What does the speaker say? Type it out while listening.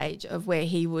age of where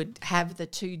he would have the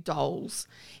two dolls.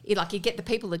 He'd get the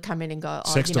people that come in and go,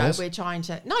 Sex dolls? we're trying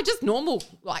to, no, just normal,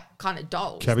 kind of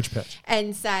dolls. Cabbage Patch.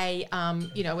 And say,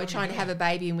 we're trying to have a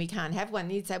baby and we can't have one.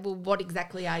 And he'd say, well, what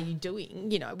exactly are you doing,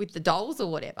 with the dolls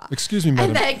or whatever? Excuse me,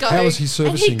 madam, and they'd go, how is he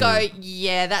servicing And he'd you? go,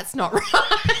 yeah, that's not right.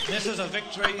 This is a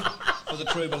victory for the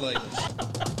true believers.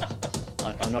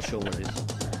 I'm not sure what it is.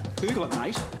 Google it,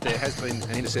 mate. There has been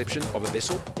an interception of a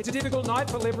vessel. It's a difficult night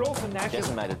for Liberals and Nationals.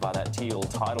 Decimated by that teal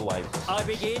tidal wave. I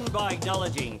begin by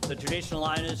acknowledging the traditional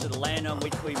owners of the land on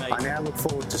which we meet. I now look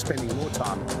forward to spending more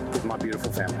time with my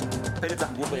beautiful family. Peter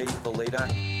Dutton will be the leader.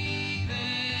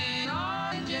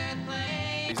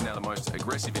 These are now the most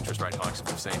aggressive interest rate hikes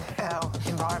we've seen. Our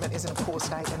environment is in a poor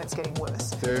state and it's getting worse.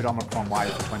 Third Omicron wave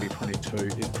of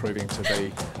 2022 is proving to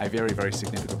be a very, very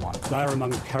significant one. They are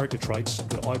among the character traits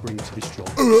that I bring to this job.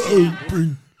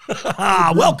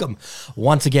 Welcome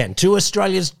once again to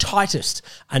Australia's tightest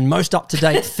and most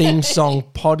up-to-date theme song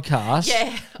podcast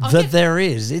there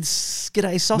is. It's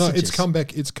G'day Sausages. No,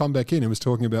 it's come back in. It was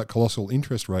talking about colossal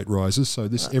interest rate rises, so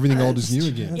everything old is new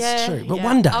again. That's true. But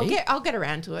one day I'll get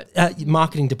around to it.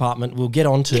 Marketing department will get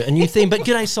onto a new theme. But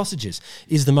G'day Sausages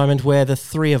is the moment where the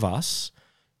three of us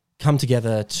come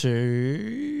together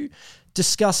to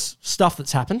discuss stuff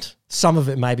that's happened. Some of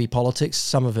it may be politics.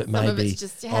 Some of it may be it's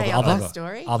just other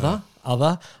story. Other.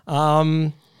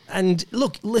 And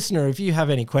look, listener, if you have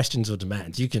any questions or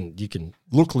demands, you can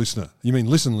Look, listener. You mean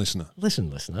listen, listener. Listen,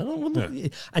 listener,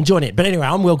 and join in. But anyway,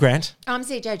 I'm Will Grant. I'm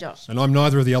CJ Josh. And I'm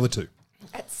neither of the other two.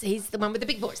 He's the one with the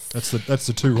big voice. That's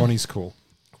the two Ronnies call.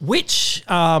 Which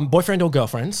boyfriend or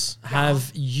girlfriends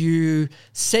have you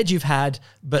said you've had,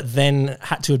 but then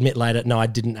had to admit later, no, I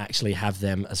didn't actually have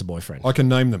them as a boyfriend? I can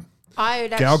name them.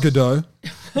 Gal Gadot,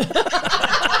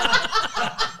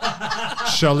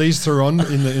 Charlize Theron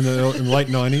in the late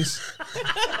 90s.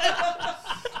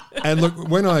 And look,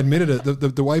 when I admitted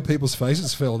it, the way people's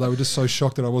faces fell, they were just so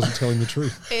shocked that I wasn't telling the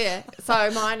truth. Yeah,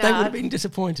 so mine they would have been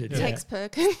disappointed. Tex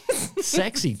Perkins.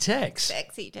 Sexy Tex.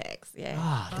 Sexy Tex,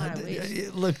 yeah.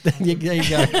 Look, there you go.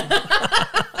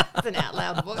 It's an out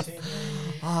loud voice.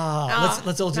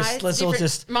 Let's all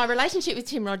just. My relationship with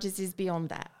Tim Rogers is beyond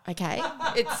that. Okay,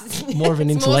 it's more of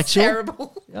an intellectual. More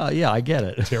terrible. Oh yeah, I get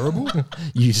it. Terrible.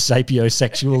 You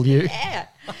sapiosexual, you. Yeah.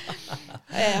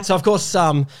 So of course,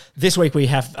 this week we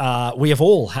have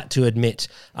all had to admit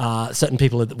certain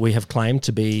people that we have claimed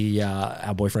to be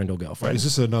our boyfriend or girlfriend. Is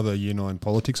this another Year 9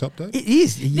 politics update? It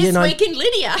is. This week in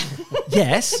Lydia.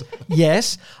 Yes.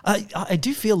 I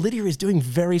do feel Lydia is doing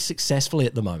very successfully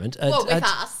at the moment. With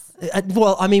us.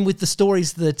 With the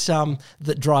stories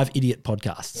that drive idiot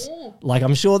podcasts. Ooh. Like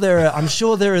I'm sure there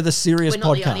are the serious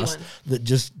podcasts that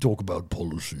just talk about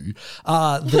policy.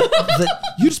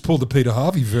 That you just pulled the Peter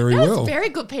Harvey very that well. Was very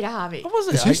good, Peter Harvey.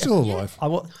 Is he still alive?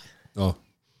 Yeah.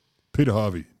 Peter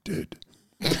Harvey dead.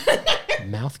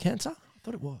 Mouth cancer? I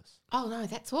thought it was. Oh no,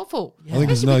 that's awful. Yeah. I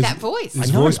think his nose, that voice. His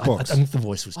voice box. I think the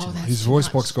voice was too much. His voice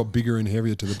box got bigger and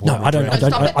heavier to the point. No, I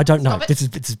don't know. This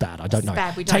is bad. I don't know.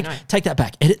 Bad. We don't know. Take that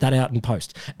back. Edit that out and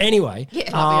post. Anyway,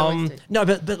 no,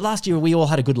 but last year we all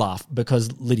had a good laugh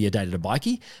because Lydia dated a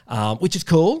bikie, which is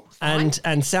cool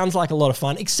and sounds like a lot of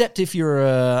fun. Except if you're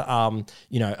a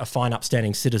fine,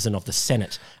 upstanding citizen of the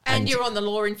Senate and you're on the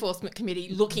law enforcement committee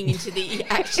looking into the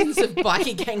actions of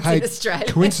bikie gangs in Australia.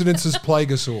 Coincidences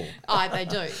plague us all. They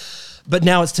do. But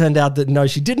now it's turned out that no,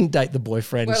 she didn't date the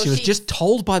boyfriend. Well, she was just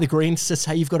told by the Greens to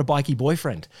say you've got a bikie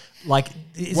boyfriend. Like,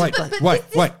 wait,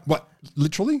 what?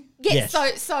 Literally? Yes.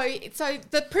 So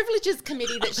the privileges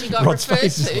committee that she got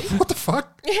referred to. What the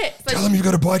fuck? Yeah. Tell them you've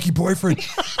got a bikie boyfriend.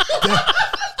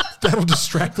 That'll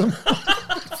distract them.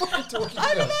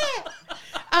 Over there.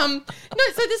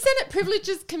 So the Senate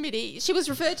Privileges Committee, she was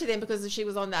referred to them because she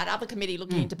was on that other committee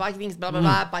looking into bikie things, blah, blah,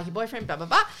 blah, bikie boyfriend, blah, blah,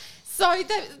 blah.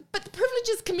 But the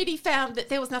Privileges Committee found that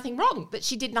there was nothing wrong, that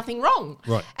she did nothing wrong.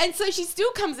 Right. And so she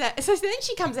still comes out. So then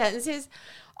she comes out and says,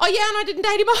 oh, yeah, and I didn't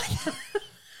date him either.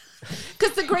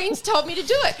 Because the Greens told me to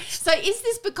do it. So is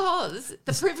this because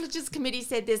the Privileges Committee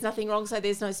said there's nothing wrong, so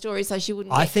there's no story, so she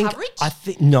wouldn't get coverage? I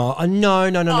think no. Oh,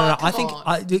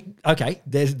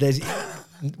 there's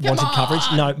wanted coverage.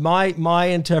 No, my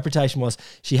interpretation was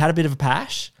she had a bit of a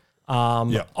pash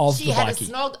of she the bikie. She had a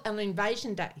snog on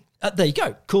Invasion Day. There you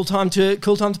go. Cool time to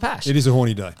pash. It is a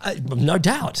horny day. No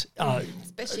doubt.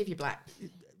 Especially if you're black.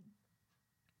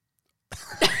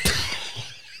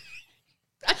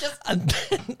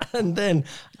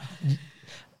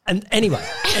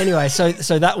 Anyway, so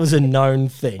that was a known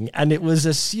thing, and it was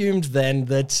assumed then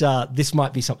that this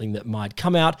might be something that might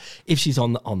come out if she's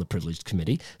on the privileged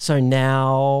committee. So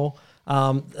now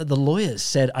the lawyers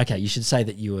said, okay, you should say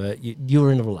that you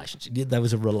were in a relationship. There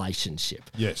was a relationship.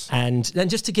 Yes. And then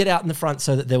just to get out in the front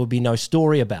so that there would be no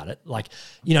story about it. Like,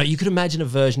 you could imagine a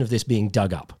version of this being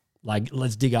dug up. Like,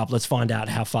 let's dig up, let's find out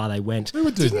how far they went. Who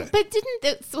would do that? But didn't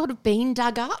it sort of been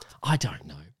dug up? I don't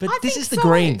know. But I this think is the so.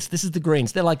 Greens. This is the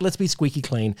Greens. They're like, let's be squeaky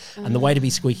clean. And the way to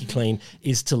be squeaky clean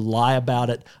is to lie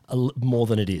about it more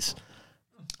than it is.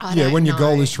 When your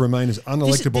goal is to remain as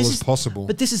unelectable as possible.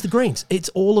 But this is the Greens. It's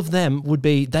all of them would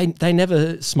be, they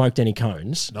never smoked any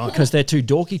cones because they're too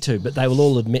dorky to, but they will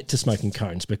all admit to smoking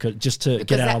cones because get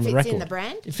out on the record. Because it fits in the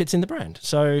brand? It fits in the brand.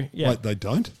 So, yeah. Wait, they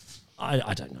don't?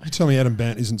 I don't know. You tell me Adam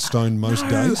Bant isn't stoned most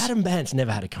days? Adam Bant's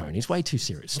never had a cone. He's way too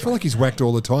serious. I feel like he's whacked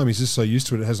all the time. He's just so used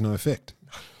to it has no effect.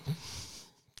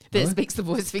 There speaks the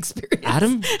voice of experience.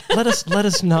 Adam, let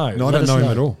us know. No, I don't know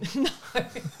him at all.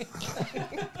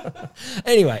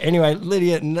 Anyway,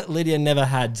 Lydia never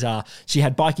had. She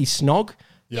had Bikey snog.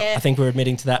 Yeah. I think we're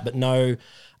admitting to that, but no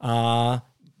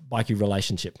Bikey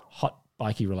relationship. Hot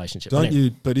Bikey relationship.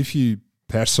 But if you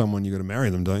pash someone, you got to marry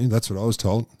them, don't you? That's what I was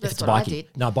told. That's it's what Bikey. I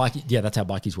did. No, Bikey. Yeah, that's how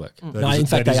Bikies work. That No, is- in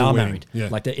fact, that they is a are wedding. married. Yeah.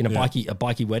 Like in a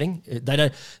Bikey wedding,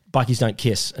 Bikies don't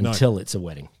kiss until it's a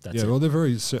wedding. That's Yeah, it. well, they're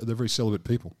very celibate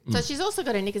people. So she's also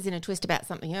got her knickers in a twist about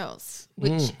something else,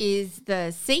 which is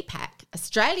the CPAC,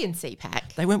 Australian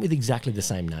CPAC. They went with exactly the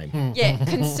same name. Yeah,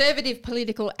 Conservative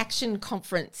Political Action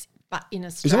Conference, but in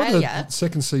Is that what Australia. the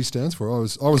second C stands for? I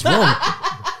was wrong.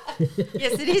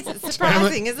 Yes, it is. It's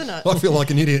surprising, isn't it? I feel like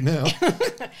an idiot now.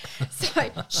 So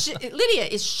Lydia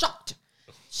is shocked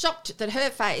that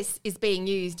her face is being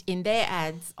used in their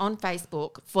ads on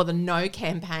Facebook for the No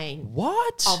campaign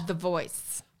What? of The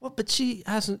Voice. Well, but she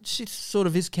hasn't. She sort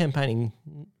of is campaigning.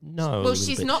 No. a Well, little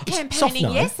she's bit. not It's campaigning soft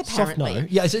no. yes, Soft apparently. no.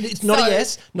 Yeah, it's not So a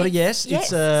yes. Not a yes. Yes. It's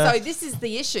So this is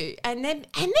the issue, and then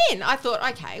I thought,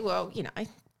 okay, well,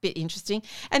 bit interesting,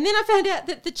 and then I found out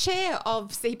that the chair of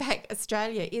CPAC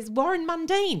Australia is Warren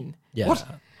Mundine. yeah. What?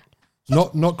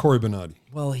 Not Corey Bernardi.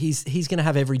 Well, he's going to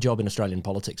have every job in Australian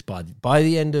politics by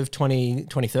the end of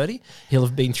 2030. He'll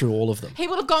have been through all of them. He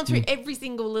will have gone through every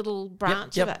single little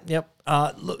branch of it. Yep.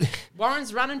 Look.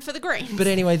 Warren's running for the Greens. But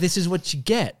anyway, this is what you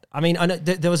get. I mean, I know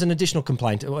there was an additional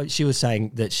complaint. She was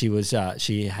saying that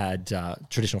she had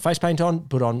traditional face paint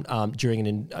put on during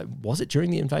during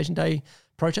the Invasion Day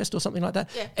protest or something like that.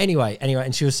 Yeah. Anyway,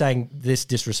 and she was saying this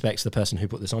disrespects the person who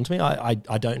put this onto me. I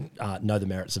don't know the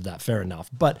merits of that. Fair enough.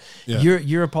 But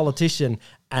you're a politician,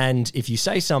 and if you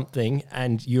say something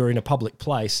and you're in a public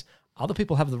place, other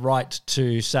people have the right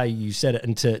to say you said it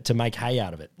and to make hay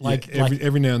out of it.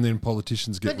 Every now and then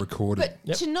politicians get recorded.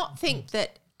 But to not think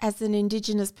that as an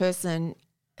Indigenous person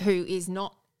who is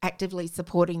not actively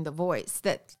supporting The Voice,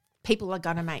 that people are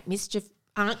going to make mischief.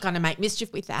 Aren't going to make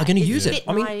mischief with that. Are going to use It's it. a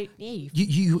I bit mean, naive.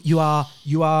 you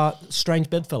are strange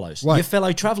bedfellows. Wait. You're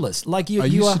fellow travellers. Like you. Are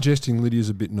you suggesting Lydia's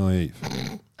a bit naive?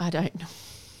 I don't know.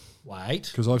 Wait.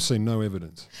 Because I've seen no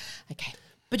evidence. Okay.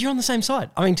 But you're on the same side.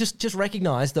 I mean, just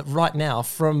recognise that right now,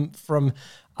 from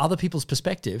other people's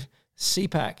perspective,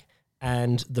 CPAC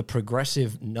and the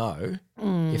progressive no,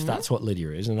 if that's what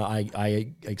Lydia is, and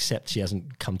I accept she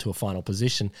hasn't come to a final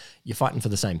position, you're fighting for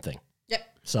the same thing. Yep.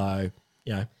 So,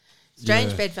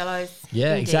 Strange bedfellows.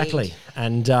 Yeah, Indeed. exactly.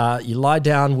 And you lie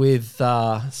down with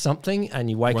something and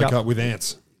you wake up with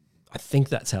ants. I think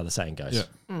that's how the saying goes.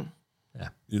 Yeah.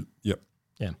 Yeah. Yep.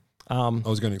 Yeah. I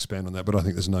was going to expand on that, but I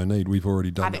think there's no need. We've already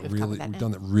done that really. We've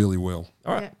done that really well.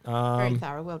 All right. Very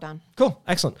thorough. Well done. Cool.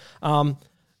 Excellent.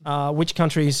 Which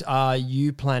countries are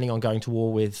you planning on going to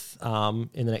war with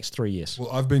in the next 3 years? Well,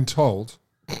 I've been told.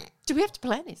 Do we have to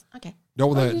plan this? Okay. No,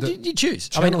 well, you choose.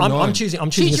 I Channel mean, I'm 9. choosing. I'm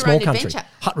Choose choosing a your small own country. adventure.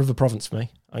 Hutt River Province for me.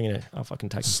 I'll fucking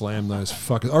take them. Slam those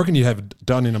fuckers. I reckon you'd have it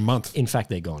done in a month. In fact,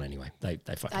 they're gone anyway. They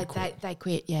fucking quit. They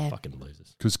quit. Yeah. Fucking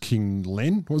losers. Because King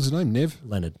Len, what was his name?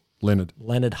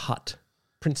 Leonard Hutt.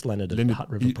 Prince Leonard Leonard of Hutt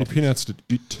River he Province. pronounced it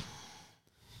Ut.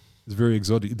 It's very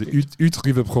exotic. The Ut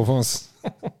River Province.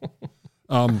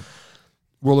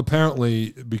 Well,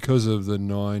 apparently, because of the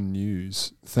 9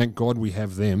 News, thank God we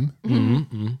have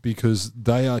them because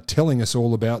they are telling us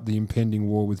all about the impending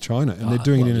war with China, and they're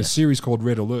doing it in a series called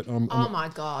Red Alert. Oh my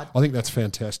God! I think that's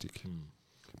fantastic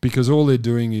because all they're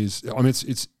doing is, I mean,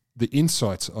 it's the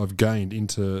insights I've gained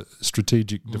into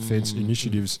strategic defense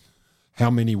initiatives.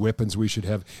 How many weapons we should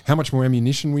have? How much more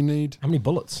ammunition we need? How many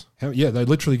bullets? They're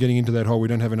literally getting into that whole. We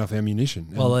don't have enough ammunition.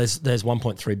 Well, there's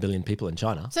 1.3 billion people in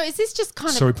China. So is this just kind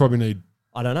of? So we probably need.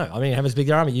 I don't know. I mean, how much big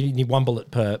their army? You need one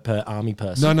bullet per army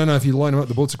person. No. If you line them up,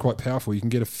 the bullets are quite powerful. You can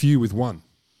get a few with one.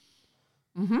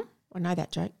 I know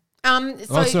that joke. No,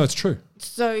 it's true.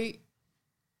 So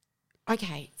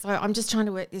Okay, so I'm just trying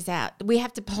to work this out. We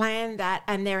have to plan that,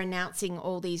 and they're announcing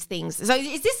all these things. So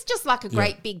is this just like a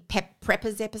great big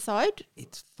preppers episode?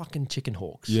 It's fucking chicken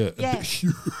hawks. Yeah. Yeah. It's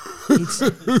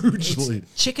hugely.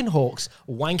 It's chicken hawks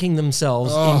wanking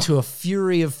themselves into a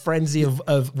fury of frenzy of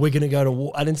we're going to go to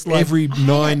war. And it's like Every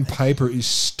 9 paper is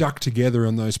stuck together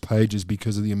on those pages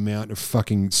because of the amount of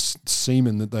fucking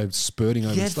semen that they're spurting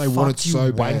over this. They want it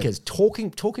so bad. wankers.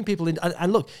 Talking people in.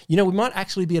 And look, you know, we might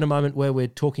actually be in a moment where we're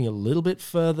talking a little bit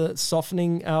further,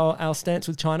 softening our stance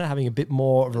with China, having a bit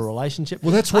more of a relationship.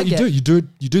 Well, that's what you do.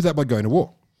 You do that by going to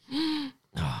war.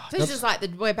 So this is like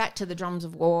we're back to the drums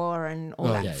of war and all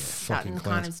that fucking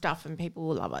kind of stuff, and people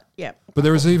will love it. Yeah. But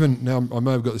there is even, now I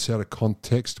may have got this out of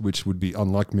context, which would be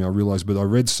unlike me, I realise, but I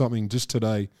read something just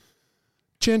today,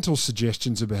 gentle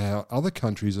suggestions about how other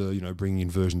countries are, you know, bringing in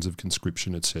versions of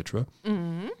conscription, etc.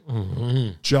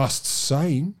 Just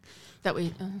saying. That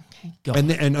we okay.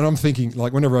 And I'm thinking,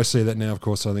 like, whenever I see that now, of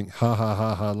course, I think, ha, ha,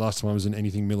 ha, ha, last time I was in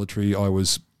anything military, I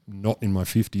was not in my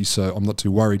 50s, so I'm not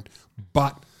too worried.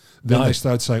 But then they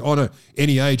started saying, oh, no,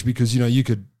 any age, because, you know, you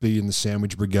could be in the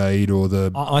sandwich brigade or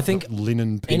the I think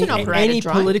linen any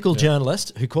political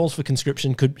journalist who calls for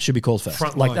conscription should be called first.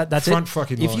 Front like line. that's Front it.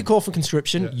 fucking if line. you call for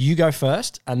conscription, you go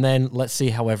first, and then let's see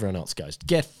how everyone else goes.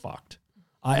 Get fucked.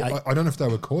 I don't know if they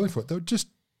were calling for it. They were just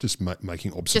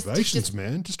making observations,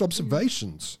 man. Just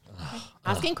observations.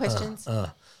 Asking questions.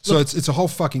 So it's a whole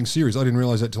fucking series. I didn't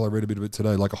realise that till I read a bit of it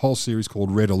today. Like a whole series called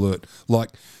Red Alert.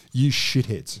 Like, you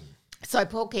shitheads. So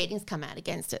Paul Keating's come out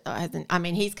against it, though, hasn't? I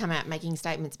mean, he's come out making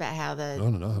statements about how the... I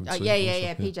don't know. I haven't seen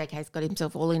yeah. PJK's got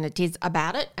himself all in a tiz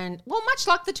about it. And, well, much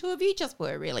like the two of you just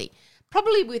were, really.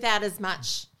 Probably without as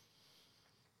much,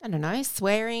 I don't know,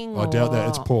 swearing I doubt that.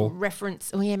 It's Paul. Reference.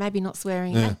 Oh, yeah, maybe not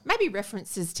swearing. Yeah. Maybe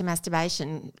references to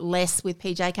masturbation less with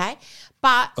PJK.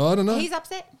 But I don't know. He's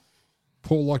upset.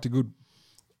 Paul liked a good...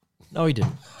 No, he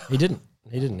didn't. He didn't.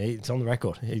 It's on the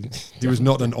record. He was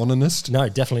not an onanist? No,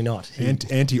 definitely not.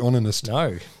 Anti-onanist.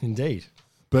 No, indeed.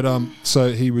 But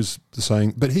so he was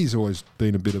saying... But he's always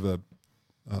been a bit of a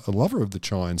lover of the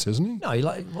Chians, hasn't he? No, he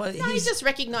just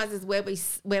recognises where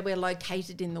we're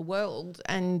located in the world,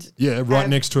 and right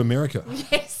next to America.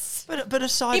 Yes, but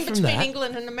aside in from between that,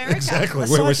 England and America, exactly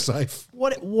where we're safe.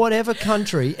 Whatever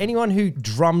country, anyone who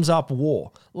drums up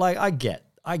war, like I get.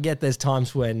 There's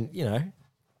times when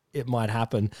it might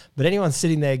happen, but anyone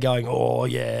sitting there going, "Oh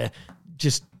yeah,"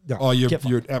 just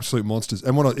you're absolute monsters.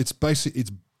 And it's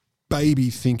baby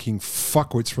thinking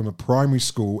fuckwits from a primary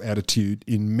school attitude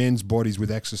in men's bodies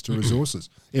with access to resources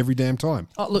every damn time.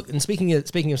 Oh, look, and speaking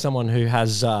of someone who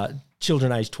has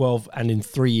children aged 12 and in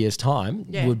 3 years' time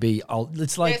would be,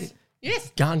 it's like,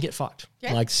 yes, go and get fucked.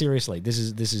 Yeah. Like seriously, this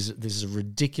is a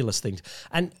ridiculous thing.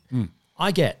 And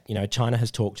I get, China has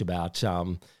talked about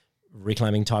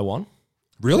reclaiming Taiwan.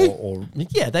 Really? Or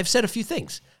they've said a few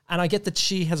things, and I get that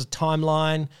she has a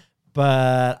timeline.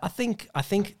 But I think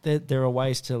that there are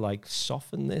ways to like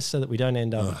soften this so that we don't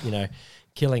end up,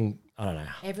 killing, I don't know,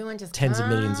 everyone just tens of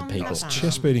millions of people.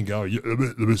 Chest beating going,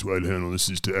 the best way to handle this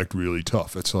is to act really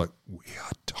tough. It's like, we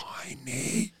are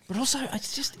tiny. But also,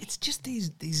 it's just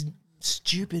these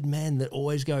stupid men that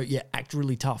always go, act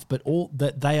really tough. But all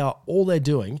they're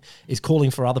doing is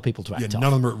calling for other people to act tough.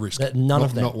 None of them are at risk. None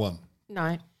of them. Not one.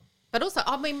 No. But also,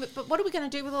 but what are we going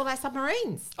to do with all our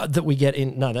submarines? That we get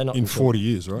in? No, they're not in 40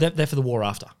 years, right? They're for the war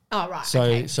after. Oh, right.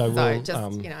 So we'll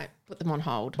just put them on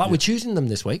hold. But we're choosing them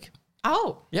this week.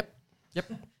 Oh, yep.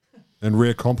 And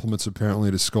rare compliments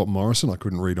apparently to Scott Morrison. I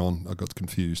couldn't read on; I got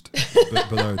confused. but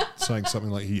they were saying something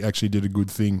like he actually did a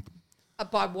good thing.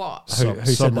 By what? Who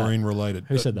submarine related.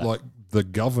 Who said that? Like the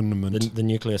government, the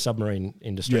nuclear submarine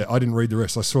industry. Yeah, I didn't read the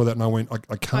rest. I saw that and I went, I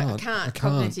can't.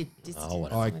 Cognitive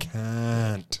dissonance. I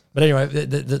can't. But anyway,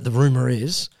 the rumor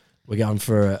is we're going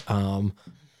for the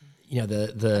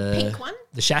pink one,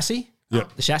 the chassis.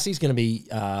 Yep. The chassis is going to be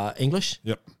English.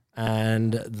 Yep.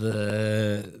 And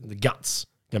the guts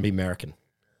going to be American.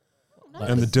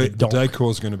 And the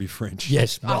decor is going to be French.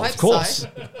 Yes, well, of course. So.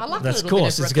 I like that's a little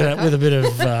course. bit of it's going to with a bit of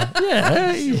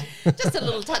just a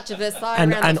little touch of Versailles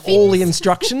and all the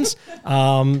instructions.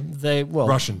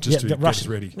 Russian, just to get us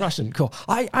ready. Russian, cool.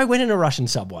 I went in a Russian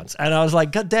sub once, and I was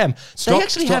like, God damn!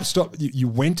 Stop! You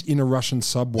went in a Russian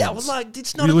sub once. Yeah, I was like,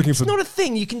 it's not a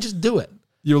thing. You can just do it.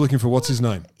 You were looking for what's his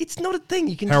name? It's not a thing.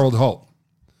 You can Harold Holt.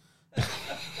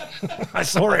 I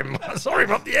saw him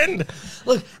up the end.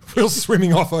 Look, Will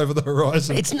swimming off over the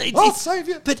horizon. I'll save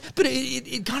you. But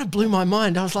it kind of blew my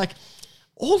mind. I was like,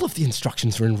 all of the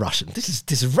instructions are in Russian. This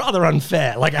is rather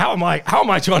unfair. Like, how am I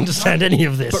to understand any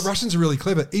of this? But Russians are really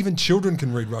clever. Even children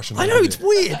can read Russian. I know, it's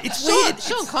weird. It's weird.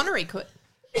 Sean Connery could.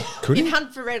 Could in he?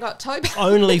 Hunt for Red October.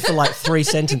 Only for like 3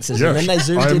 sentences, Yeah. and then they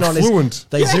zoomed I am in on fluent. his.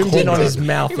 They zoomed in on his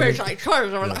mouth. He and was it- like,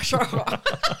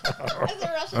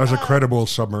 I was a credible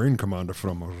submarine commander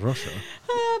from Russia.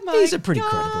 oh my He's a pretty God.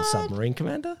 credible submarine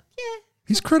commander.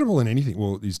 He's credible in anything.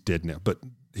 Well, he's dead now, but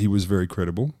he was very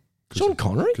credible. Sean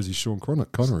Connery? Because he's Sean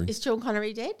Connery. Is Sean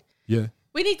Connery dead? Yeah.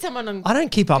 We need someone on. I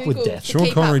don't keep up with Google death. to Sean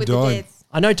keep up Connery with the died. deaths.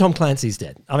 I know Tom Clancy's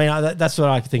dead. I mean, that's what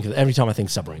I think of every time I think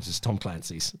submarines. It's Tom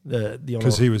Clancy's.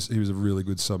 Because he was a really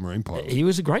good submarine pilot. He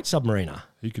was a great submariner.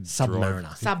 He could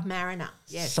Submariner. Submariner.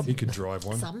 Yes. He could drive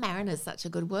one. Submariner is such a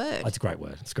good word. It's a great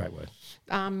word. It's a great word.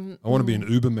 I want to be an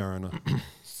Uber mariner.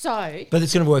 So But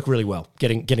it's going to work really well.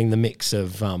 Getting the mix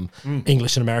of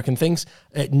English and American things.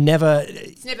 It never.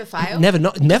 it's never failed.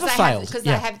 Never failed. Because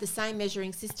Yeah. they have the same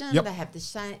measuring system. Yep. They have the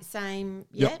same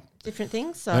Yep. different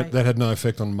things. So That had no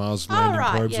effect on Mars landing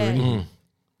right, probes yeah. or anything.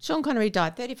 Sean Connery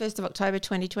died 31st of October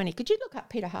 2020. Could you look up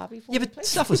Peter Harvey for Yeah, me, but please?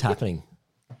 stuff was happening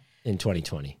in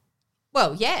 2020.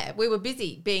 Well, yeah, we were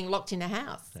busy being locked in a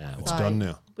house. Yeah, It's done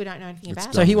now. We don't know anything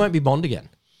about So it. he won't be Bond again.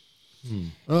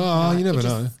 Oh, you never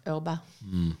Idris know. Elba.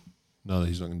 No,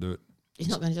 he's not going to do it. He's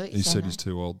not going to do it. He you say said no? he's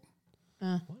too old.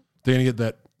 They're going to get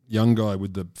that young guy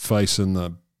with the face and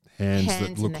the hands that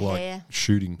Hands look and the like hair.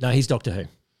 shooting. No, he's Doctor Who.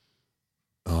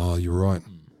 Oh, you're right.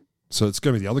 So it's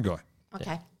going to be the other guy.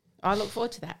 Okay. I look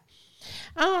forward to that.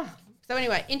 Oh, so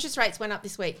anyway, interest rates went up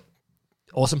this week.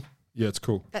 Awesome. Yeah, it's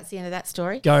cool. That's the end of that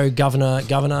story. Go, governor.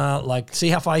 Like, see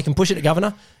how far you can push it at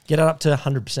governor. Get it up to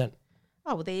 100%.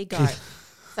 Oh, well, there you go.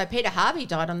 So Peter Harvey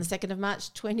died on the 2nd of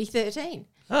March 2013.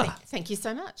 Thank you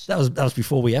so much. That was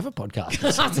before we ever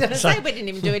podcasted. I was going to say, we didn't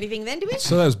even do anything then, did we?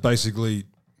 So that was basically,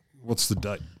 what's the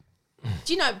date?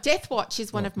 Do you know, Death Watch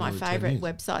is one of my nearly 10 favourite years.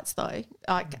 websites, though.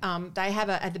 Like, they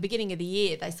have at the beginning of the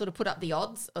year, they sort of put up the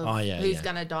odds of who's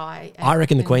going to die. I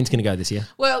reckon the Queen's going to go this year.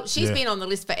 Well, she's Yeah. been on the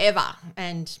list forever,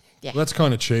 and yeah. Well, that's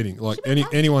kind of cheating. Like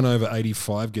anyone over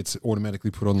 85 gets automatically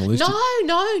put on the list.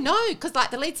 No, because like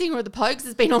the lead singer of the Pogues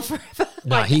has been on forever.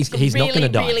 No, Like, he's not really, gonna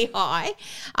die. Really high.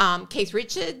 Keith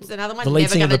Richards, another one. The lead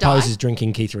never singer of gonna the Pose die. is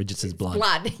drinking Keith Richards' blood.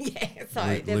 Blood. Yeah. So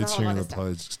The there's a lead whole singer lot of of the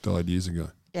stuff. Pogues died years ago.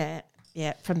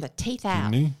 Yeah, from the teeth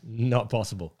out. Didn't he? Not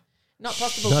possible. Not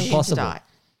possible Not for him possible. to die.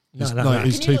 No.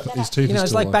 His Can you look teeth, that his up? teeth You know, are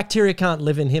it's still like alive. bacteria can't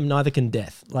live in him, neither can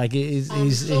death. Like he's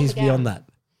short beyond down. that.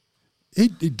 He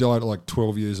died at like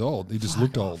 12 years old. He just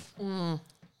looked old.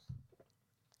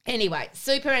 Anyway,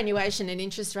 superannuation and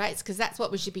interest rates, because that's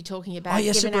what we should be talking about, Oh,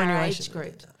 yeah, given our superannuation. age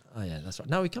group. Oh yeah, that's right.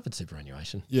 No, we covered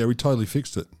superannuation. Yeah, we totally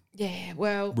fixed it. Yeah,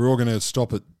 well, We're all going to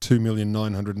stop at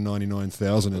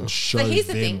 2,999,000 and show so here's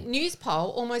them. the thing: news poll.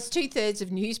 Almost 2/3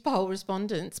 of news poll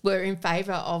respondents were in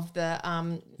favour of the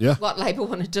Yeah. what Labor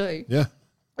want to do. Yeah.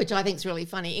 Which I think is really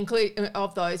funny.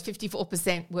 Of those,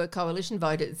 54% were coalition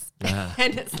voters.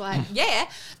 And it's like, yeah,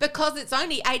 because it's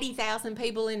only 80,000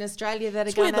 people in Australia that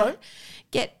are going weird, to though.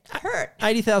 get hurt.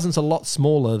 80,000's a lot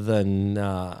smaller than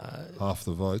Half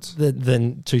the votes.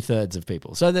 than 2/3 of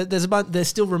people. So there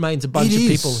still remains a bunch It of is.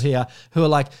 people here who are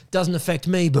like, doesn't affect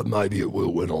me, but maybe it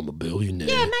will when I'm a billionaire.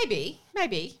 Yeah, maybe.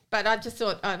 But I just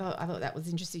thought I thought that was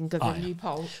interesting because of the new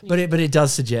poll. But it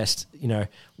does suggest, you know,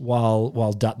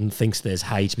 while Dutton thinks there's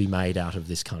hay to be made out of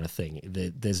this kind of thing,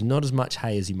 there's not as much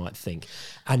hay as you might think.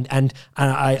 And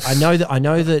I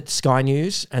know that Sky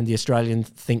News and the Australian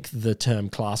think the term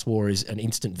class war is an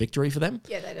instant victory for them.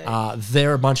 Yeah, they do.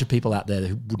 There are a bunch of people out there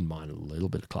who wouldn't mind a little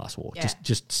bit of class war, Yeah.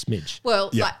 just smidge.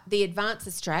 Well, Yeah. like the Advance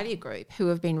Australia group, who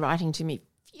have been writing to me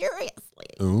furiously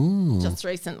just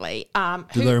recently.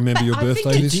 Do they remember your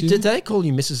birthday this year? Did they call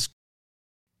you Mrs.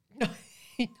 No,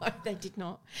 they did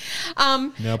not.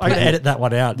 Now I can edit that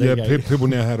one out. There Yeah, you go. people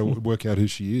know how to work out who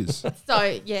she is.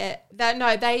 So yeah,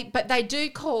 they do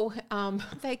call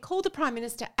they call the Prime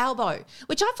Minister Albo,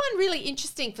 which I find really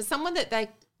interesting for someone that they're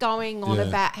going on Yeah.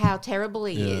 about how terrible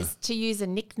he Yeah. is to use a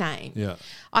nickname. Yeah.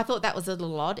 I thought that was a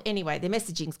little odd. Anyway, their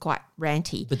messaging's quite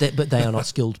ranty. But they are not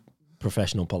skilled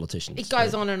professional politicians. It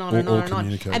goes on and on Or- and or on and on.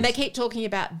 communicators. And they keep talking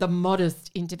about the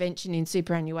modest intervention in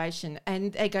superannuation.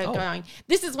 And they Oh. going,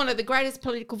 this is one of the greatest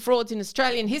political frauds in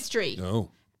Australian history. No,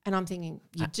 And I'm thinking,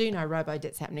 you do know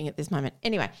robo-debt's happening at this moment.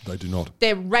 Anyway, they do not.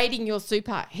 they're raiding your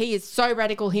super. He is so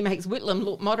radical, he makes Whitlam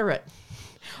look moderate.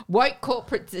 Woke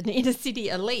corporates and inner city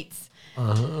elites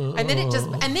And then it just,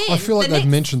 and then I feel like the they've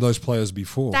next- mentioned those players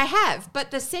before. They have,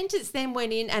 but the sentence then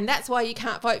went in, and that's why you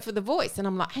can't vote for The Voice. And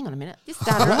I'm like, hang on a minute, this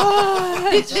started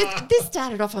off, this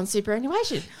started off on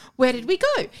superannuation. Where did we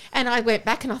go? And I went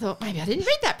back and I thought, maybe I didn't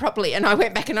read that properly. And I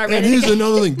went back and I read And it here's again.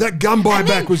 another thing. That gun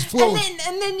buyback was flawed.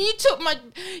 And then you took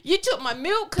my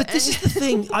milk. But this is the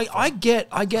thing. I get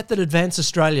that Advance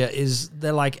Australia is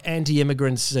they're like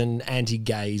anti-immigrants and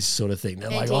anti-gays sort of thing.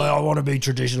 They're like, I want to be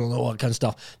traditional and all that kind of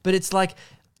stuff. But it's like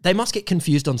they must get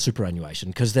confused on superannuation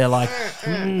because they're like,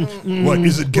 what,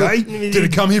 is it gay? Did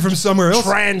it come here from somewhere else?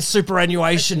 Trans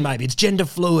superannuation, maybe it's gender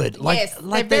fluid. Yes,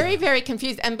 they're very, very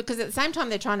confused, and because at the same time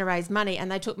they're trying to raise money,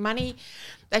 and they took like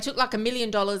 $1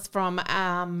 million from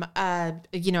a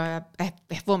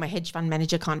former hedge fund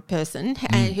manager kind of person,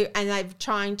 and they're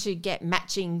trying to get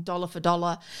matching dollar for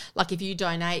dollar. Like if you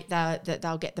donate,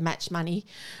 they'll get the match money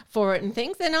for it and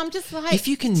things. And I'm just like, if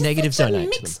you can it's negative such donate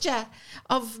a to them. mixture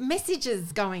of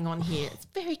messages going on here. It's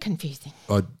very confusing.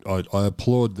 I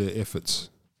applaud their efforts.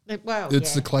 Well,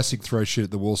 It's the classic throw shit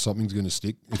at the wall, something's going to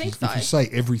stick. If you say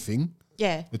everything,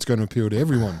 it's going to appeal to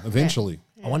everyone eventually.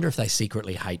 I wonder if they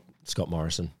secretly hate Scott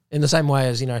Morrison in the same way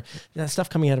as, stuff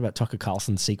coming out about Tucker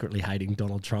Carlson secretly hating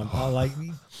Donald Trump.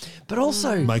 But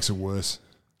also makes it worse.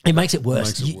 It makes it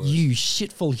worse. You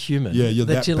shitful human. Yeah, you're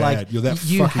that bad. You're that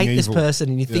you fucking hate this evil. person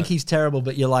and you think he's terrible,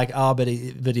 but you're like, but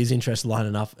his interests line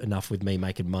enough with me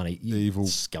making money. You evil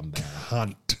scumbag.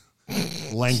 Hunt.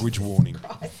 Language warning.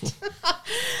 Why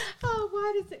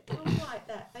does it come like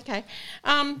that? Okay.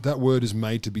 That word is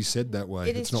made to be said that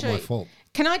way. It's not my fault.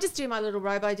 Can I just do my little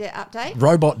robo-debt update?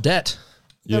 Robot debt.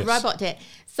 The robot debt.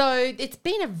 So it's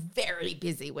been a very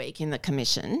busy week in the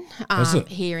commission,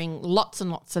 hearing lots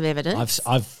and lots of evidence.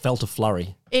 I've felt a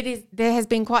flurry. There has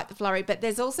been quite the flurry, but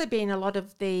there's also been a lot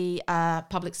of the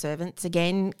public servants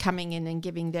again coming in and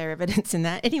giving their evidence in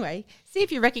that. Anyway, see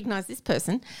if you recognise this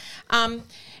person.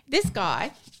 This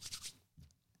guy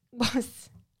was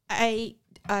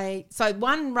so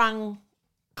one rung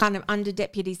kind of under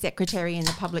deputy secretary in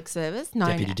the public service,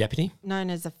 known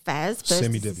as a FAS, first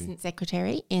assistant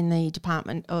secretary in the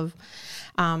Department of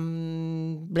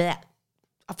I've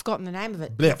forgotten the name of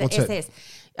it. What's SS.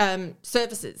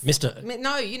 Services.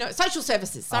 Social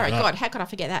services. Sorry, God, how could I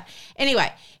forget that?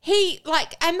 Anyway,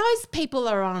 and those people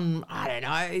are on, I don't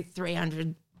know,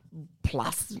 300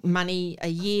 plus money a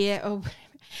year or whatever.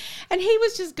 And he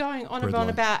was just going on and on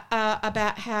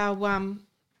about how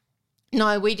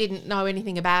no, we didn't know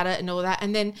anything about it and all that.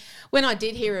 And then when I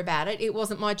did hear about it, it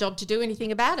wasn't my job to do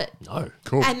anything about it. No,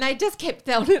 cool. And they just kept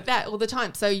telling it that all the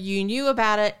time. So you knew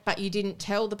about it, but you didn't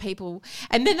tell the people.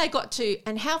 And then they got to,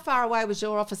 and how far away was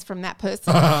your office from that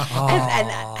person?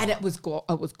 And it was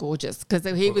gorgeous because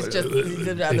he was just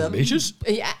measures.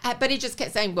 Yeah, but he just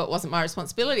kept saying, "Well, it wasn't my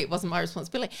responsibility. It wasn't my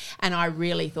responsibility." And I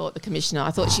really thought the commissioner,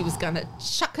 I thought she was going to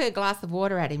chuck her glass of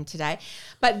water at him today.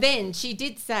 But then she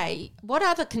did say, "What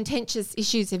other contentious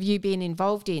issues have you been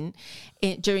involved in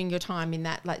during your time in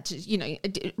that?"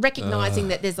 Recognizing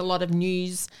that there's a lot of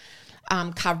news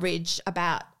coverage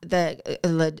about the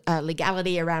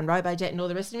legality around robo-debt and all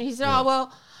the rest of it. He said,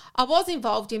 I was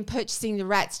involved in purchasing the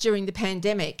rats during the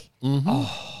pandemic.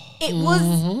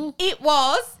 Mm-hmm. It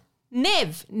was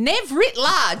Nev writ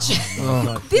large.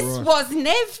 This was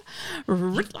Nev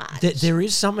writ large. There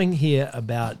is something here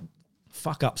about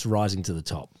fuck-ups rising to the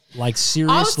top. Like,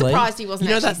 seriously. I was surprised he wasn't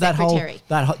actually secretary.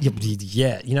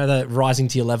 The rising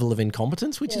to your level of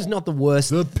incompetence, which is not the worst.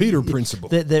 The Peter principle.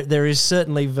 There is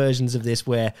certainly versions of this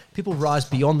where people rise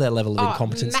beyond their level of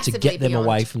incompetence to get them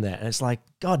away from that. And it's like,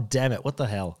 God damn it, what the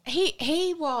hell?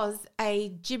 He was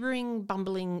a gibbering,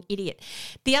 bumbling idiot.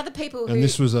 The other people who... And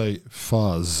this was a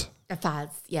fuzz. A fuzz,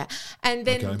 yeah. And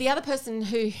then the other person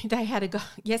who they had a go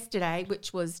yesterday,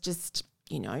 which was just,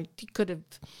 you could have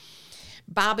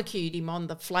barbecued him on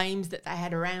the flames that they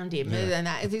had around him. And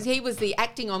he was the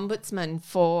acting ombudsman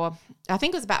for, I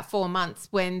think it was about 4 months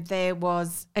when there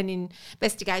was an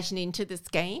investigation into the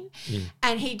scheme,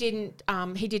 and he didn't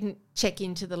check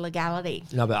into the legality.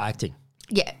 No, but acting.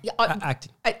 Yeah,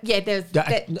 acting. There's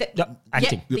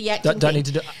acting. The acting. Don't need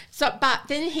to do. So, but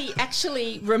then he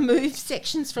actually removed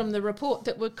sections from the report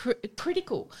that were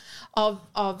critical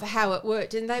of how it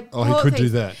worked, and they. Oh, he could do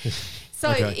that.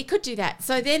 So he could do that.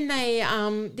 So then they,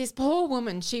 this poor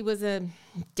woman, she was a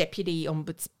deputy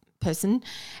ombudsperson,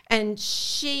 and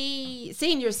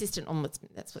senior assistant ombudsman,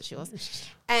 that's what she was.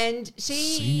 And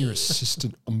senior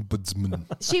assistant ombudsman.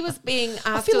 She was being asked.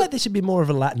 I feel like there should be more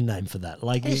of a Latin name for that.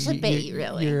 Like there should be,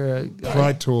 really.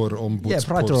 Praetor ombudsman. Yeah,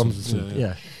 praetor ombudsman.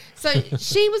 Yeah. So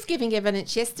she was giving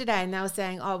evidence yesterday, and they were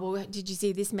saying, "Oh, well, did you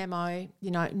see this memo?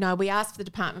 No, we asked the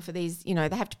department for these. They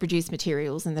have to produce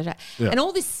materials and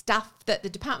all this stuff that the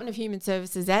Department of Human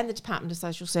Services and the Department of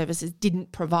Social Services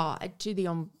didn't provide to the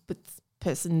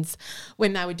ombudspersons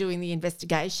when they were doing the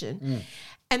investigation."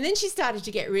 And then she started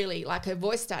to get really, her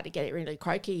voice started to get really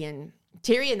croaky and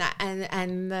teary and that.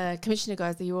 And the commissioner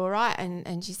goes, "Are you all right?"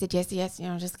 And she said, yes,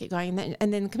 just keep going.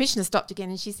 And then the commissioner stopped again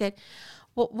and she said,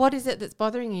 "Well, what is it that's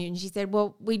bothering you?" And she said,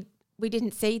 "Well, we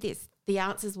didn't see this. The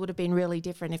answers would have been really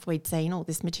different if we'd seen all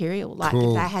this material, if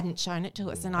they hadn't shown it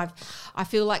to us. And I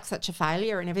feel like such a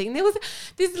failure and everything." There was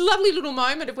this lovely little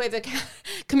moment of where the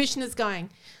commissioner's going,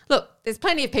 "Look, there's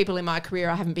plenty of people in my career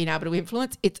I haven't been able to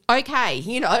influence. It's okay."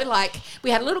 We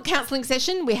had a little counselling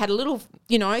session. We had a little,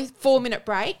 4-minute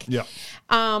break. Yeah.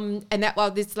 And that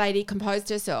while this lady composed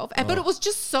herself. But it was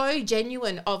just so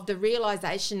genuine of the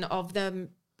realisation of them,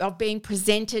 of being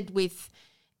presented with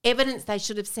evidence they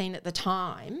should have seen at the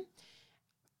time.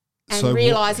 And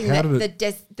realising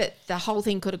that the whole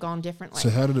thing could have gone differently. So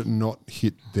how did it not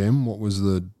hit them? What was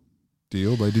the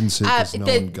deal? They didn't see it because no one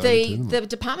gave it to them? The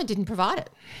department didn't provide it.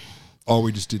 Oh,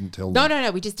 we just didn't tell them.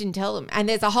 No, we just didn't tell them. And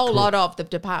there's a whole lot of the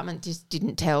department just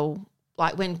didn't tell.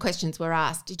 When questions were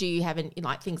asked, do you have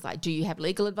things like, do you have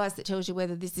legal advice that tells you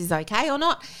whether this is okay or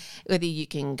not? Whether you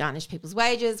can garnish people's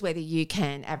wages, whether you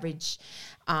can average,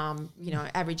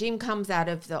 average incomes out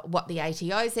of what the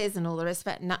ATO says and all the rest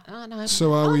of it. No.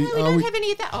 So we don't have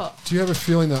any of that. Oh. Do you have a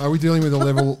feeling that, are we dealing with a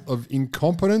level of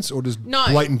incompetence or just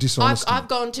blatant dishonesty? I've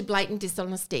gone to blatant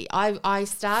dishonesty. I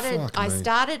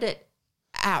started at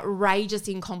outrageous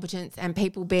incompetence and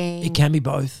people being... It can be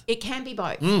both. It can be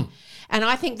both. And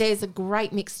I think there's a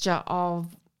great mixture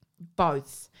of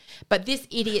both. But this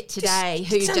idiot today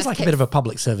who sounds like a bit of a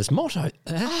public service motto.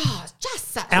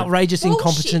 Just such outrageous bullshit.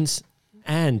 Incompetence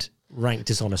and rank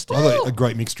dishonesty. I thought a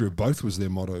great mixture of both was their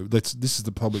motto. This is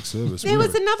the public service. There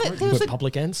was a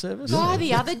public and service guy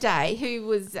the other day who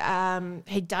was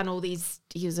he'd done all these.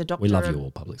 He was a doctor. We love you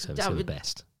all. Public service are the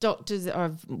best. Doctors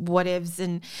of whatevs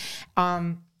and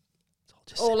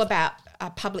all about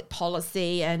public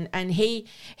policy and he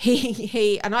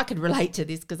and I could relate to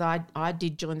this because I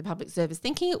did join the public service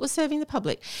thinking it was serving the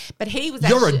public, but he was.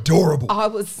 You're adorable. I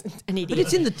was an idiot. But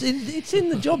it's in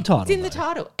the job title. It's in the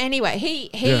title. Anyway,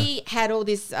 he had all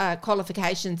this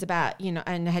qualifications about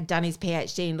and had done his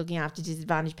PhD in looking after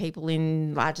disadvantaged people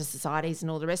in larger societies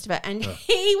and all the rest of it. And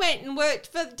he went and worked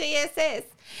for the DSS.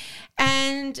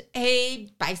 And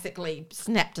he basically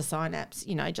snapped a synapse,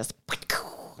 just,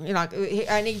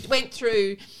 and he went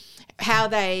through how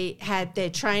they had their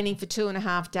training for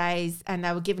 2.5 days and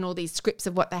they were given all these scripts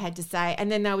of what they had to say.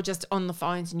 And then they were just on the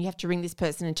phones and you have to ring this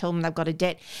person and tell them they've got a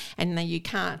debt and then you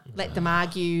can't let them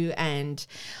argue and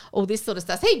all this sort of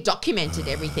stuff. So he documented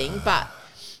everything, but...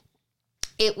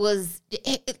 It was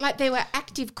like there were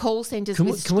active call centres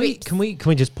with scripts. Can we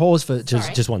just pause for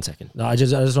just 1 second? No, I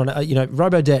just want to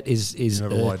Robodebt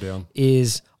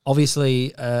is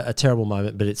obviously a terrible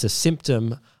moment, but it's a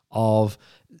symptom of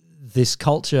this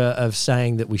culture of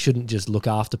saying that we shouldn't just look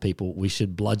after people, we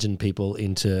should bludgeon people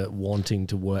into wanting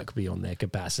to work beyond their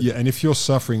capacity. Yeah, and if you're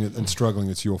suffering and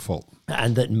struggling, it's your fault.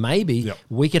 And that maybe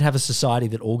we could have a society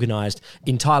that organised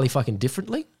entirely fucking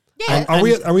differently. Yeah. Are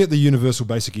we at the universal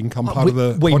basic income part of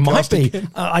the we podcast might be.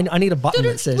 again? I need a button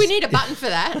that says... We need a button for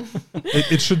that.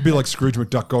 It should be like Scrooge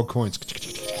McDuck gold coins.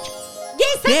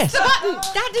 Yes, that's the button.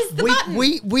 That is the button.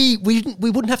 We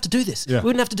wouldn't have to do this. Yeah. We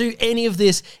wouldn't have to do any of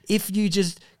this if you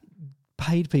just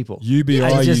paid people.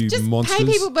 UBI, just monsters. Pay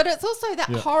people, but it's also that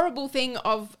horrible thing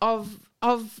of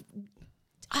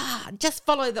just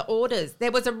follow the orders.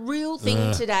 There was a real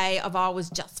thing today of I was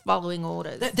just following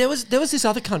orders. There was this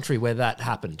other country where that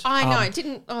happened. I know, it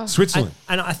didn't. Oh. Switzerland.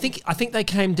 And I think they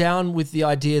came down with the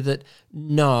idea that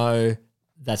no,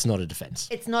 that's not a defence.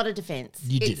 It's not a defence.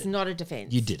 It's not a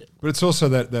defence. You did it. But it's also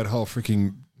that whole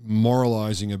freaking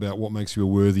moralising about what makes you a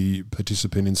worthy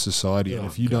participant in society. And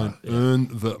if you don't earn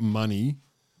the money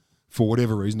for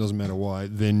whatever reason, doesn't matter why,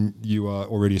 then you are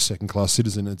already a second-class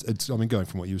citizen. It's going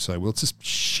from what you say, well, it's just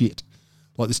shit.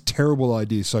 Like this terrible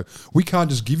idea. So we can't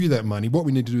just give you that money. What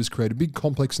we need to do is create a big,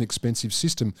 complex and expensive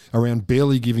system around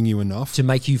barely giving you enough. To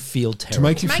make you feel terrible. To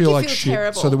make you feel like shit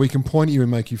terrible. So that we can point at you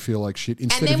and make you feel like shit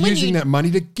instead of using that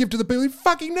money to give to the people who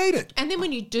fucking need it. And then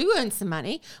when you do earn some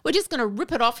money, we're just going to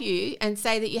rip it off you and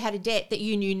say that you had a debt that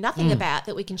you knew nothing about,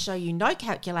 that we can show you no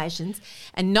calculations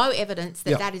and no evidence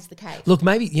that that is the case. Look,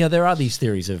 maybe, there are these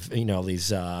theories of,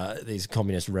 these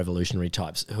communist revolutionary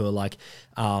types who are like,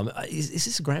 is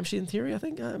this a Gramscian theory, I think?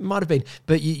 think it might have been,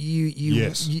 but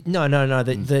Yes. no.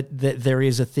 That there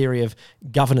is a theory of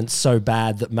governance so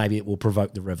bad that maybe it will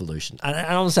provoke the revolution. And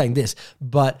I'm not saying this,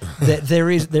 but there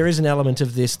is an element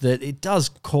of this that it does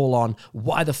call on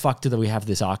why the fuck do we have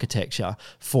this architecture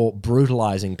for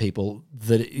brutalizing people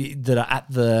that are at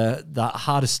the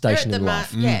hardest station in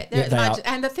life.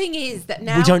 And the thing is that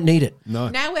now we don't need it. No.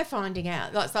 Now we're finding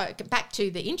out. So back to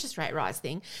the interest rate rise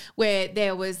thing, where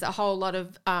there was a whole lot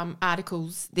of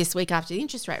articles this week after the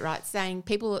interest rate rise saying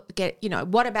people get,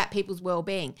 what about people's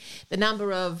well-being? The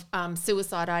number of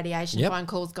suicide ideation phone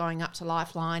calls going up to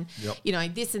Lifeline,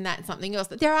 this and that and something else.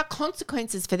 There are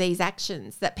consequences for these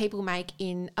actions that people make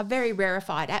in a very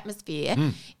rarefied atmosphere,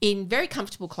 in very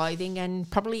comfortable clothing and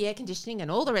probably air conditioning and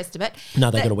all the rest of it.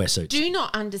 No, they got to wear suits. Do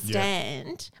not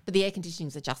understand, but the air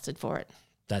conditioning's adjusted for it.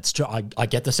 That's true. I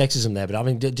get the sexism there, but I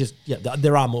mean,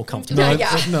 there are more comfortable.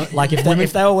 No. Like if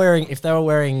they were wearing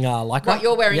lycra, what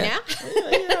you're wearing now.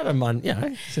 I don't mind.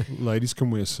 Ladies can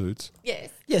wear suits.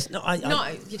 Yes. No,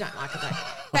 you don't like it though.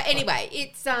 But anyway,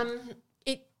 it's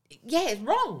it's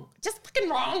wrong. Just fucking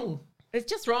wrong. It's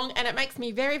just wrong, and it makes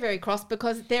me very, very cross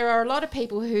because there are a lot of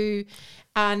people who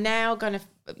are now going to,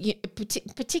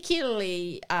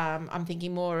 particularly, I'm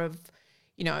thinking more of,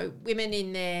 women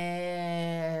in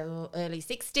their early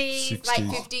 60s, late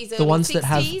 50s, the early ones 60s. That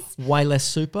have way less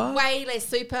super,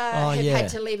 have had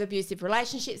to leave abusive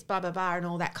relationships, blah, blah, blah, and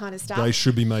all that kind of stuff. They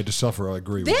should be made to suffer, I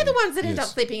agree with you. They're the ones that end up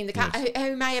sleeping in the car,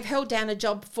 who may have held down a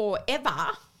job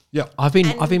forever. Yeah, I've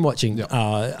been watching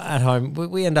at home.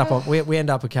 We end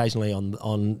up occasionally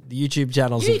on the YouTube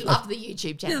channels. You love the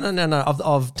YouTube channel. No,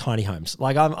 of tiny homes.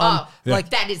 Like like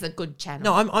that is a good channel.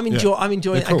 No, I'm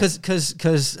enjoying it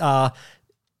because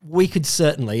we could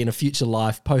certainly in a future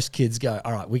life post kids go,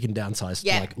 all right, we can downsize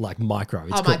like micro.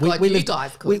 It's cool. God, you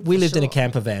guys could. We lived in a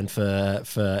camper van for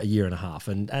a year and a half,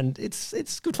 and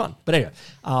it's good fun. But anyway.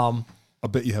 I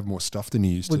bet you have more stuff than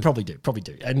you used to. We probably do.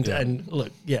 And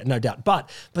look, no doubt. But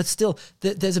still,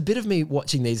 there's a bit of me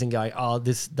watching these and going, oh,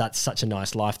 that's such a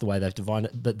nice life, the way they've defined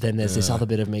it. But then there's this other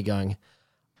bit of me going,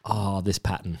 oh, this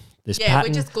pattern. We're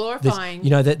just glorifying.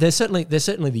 There's certainly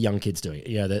the young kids doing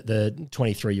it. The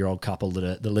 23-year-old couple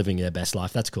that are living their best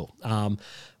life. That's cool.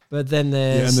 But then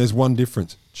there's one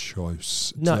difference: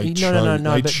 choice. No. They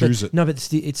choose it. No, but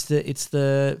it's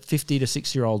the 50 to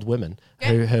 6-year-old women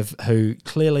who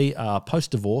clearly are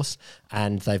post divorce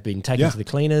and they've been taken to the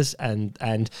cleaners and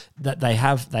that they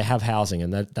have housing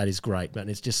and that is great. But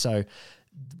it's just so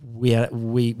we are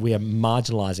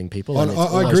marginalising people.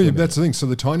 I agree. That's the thing. So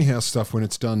the tiny house stuff, when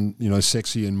it's done,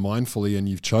 sexy and mindfully, and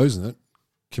you've chosen it,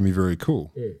 can be very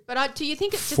cool. Yeah. But do you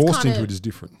think it's just forced kind into of it is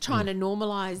different? Trying to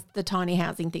normalise the tiny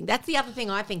housing thing. That's the other thing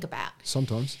I think about.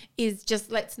 Sometimes is just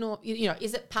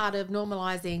is it part of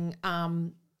normalising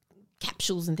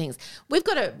capsules and things? We've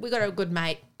got a good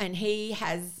mate, and he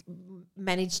has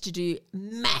managed to do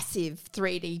massive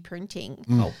 3D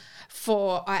printing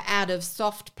for out of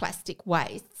soft plastic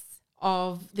wastes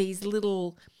of these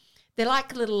little. They're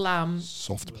like little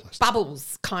soft plastic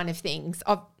bubbles kind of things.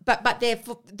 But they're.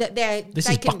 This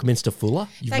is Buckminster Fuller.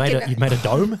 You've made a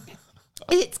dome.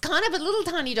 It's kind of a little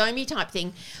tiny domey type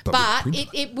thing, but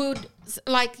it would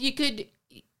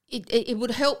it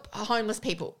would help homeless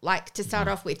people to start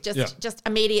off with, just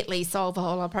immediately solve a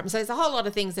whole lot of problems. So there's a whole lot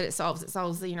of things that it solves. It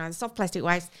solves the soft plastic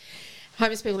waste,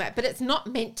 homeless people but it's not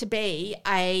meant to be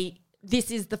this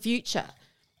is the future.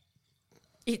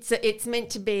 It's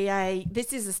meant to be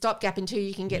this is a stopgap until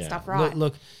you can get stuff right.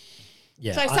 Look.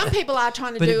 Yeah, so some people are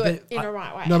trying to do it in a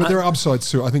right way. No, but there are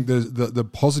upsides too. I think the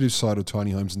positive side of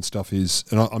tiny homes and stuff is,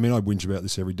 and I whinge about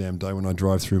this every damn day when I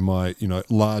drive through my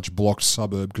large blocked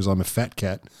suburb because I'm a fat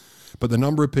cat. But the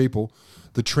number of people,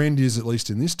 the trend is, at least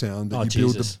in this town, that you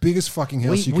build the biggest fucking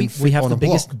house you can fit we have on the a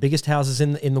block. biggest houses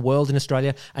in the world in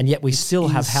Australia, and yet we still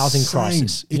have housing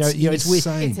crisis. It's weird.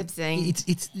 It's obscene.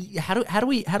 It's how do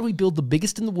we build the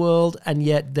biggest in the world, and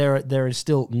yet there is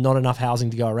still not enough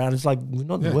housing to go around? It's like we're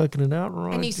not working it out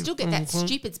right. And you still get that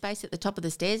stupid space at the top of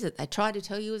the stairs that they try to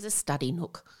tell you is a study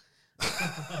nook.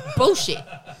 Bullshit.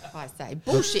 I say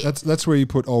bullshit. That's where you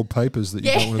put old papers that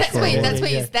you don't want to throw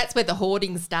away. That's where the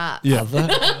hoarding starts. Yeah,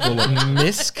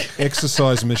 misc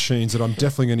exercise machines that I'm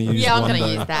definitely going to use. Yeah, I'm going to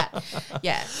use that.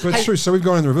 Yeah, but it's true. So we've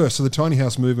gone in the reverse. So the tiny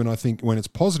house movement, I think, when it's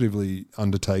positively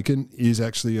undertaken, is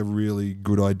actually a really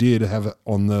good idea to have it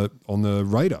on the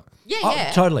radar.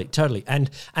 Yeah, totally,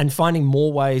 and finding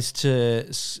more ways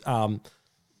to.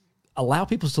 Allow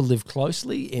people to live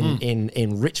closely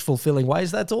in rich, fulfilling ways.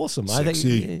 That's awesome.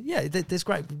 Sexy. I think, that's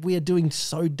great. We are doing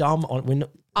so dumb on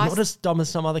Not as dumb as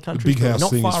some other The countries. big but house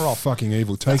not thing is far off. fucking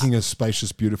evil. Taking a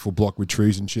spacious, beautiful block with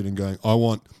trees and shit and going, I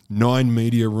want 9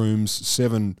 media rooms,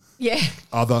 7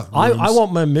 other rooms. I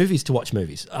want my movies to watch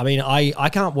movies. I mean, I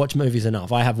can't watch movies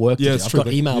enough. I have work to do. it's I've true, got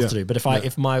but- emails yeah, to do. But yeah.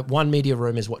 if my one media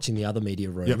room is watching the other media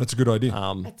room, Yeah, that's a good idea.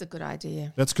 That's a good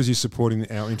idea. That's because you're supporting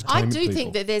our entertainment I do people.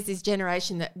 think that there's this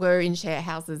generation that were in share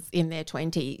houses in their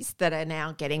 20s that are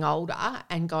now getting older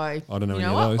and go, I don't know you any know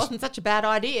of what, those. wasn't such a bad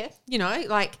idea. You know,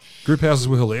 like Group houses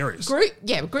were hilarious.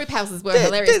 group houses were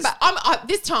hilarious. But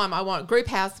this time I want group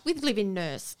house with live-in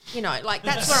nurse. You know, like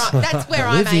that's where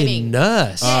I'm Live-in aiming.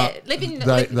 nurse. Yeah, live-in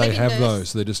They live-in have nurse.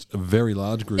 those. They're just a very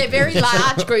large group. They're very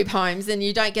large group homes, and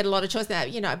you don't get a lot of choice now.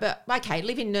 You know, but okay,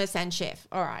 live-in nurse and chef.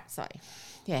 All right, so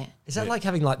yeah. Is that like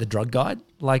having like the drug guide?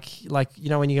 Like you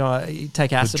know when you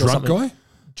take acid or drug something? guy?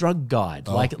 Drug guide,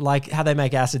 like how they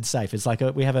make acid safe. It's like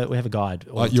we have a guide.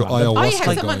 all the Your time. Oh, you ayahuasca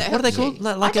have someone guy. that What are they helps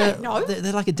called? you. Like I don't know.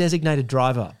 They're like a designated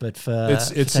driver, but for It's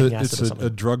taking acid or a something.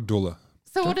 drug doula.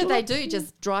 So what do they do?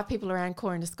 Just drive people around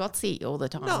Corin to Scotsy all the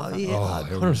time?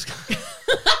 or something?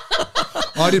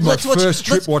 I did my Let's watch- first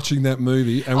trip let's- watching that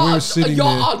movie, and we were sitting there.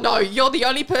 Oh no, you're the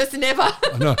only person ever.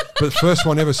 No, but the first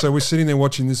one ever. So we're sitting there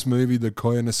watching this movie, The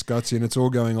Koyaanisqatsi, and it's all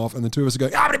going off, and the two of us are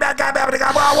going,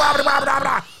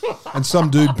 and some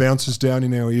dude bounces down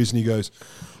in our ears and he goes,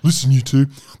 listen, you two,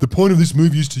 the point of this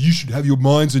movie is you should have your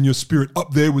minds and your spirit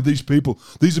up there with these people.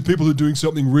 These are people who are doing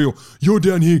something real. You're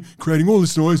down here creating all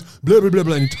this noise, blah, blah, blah,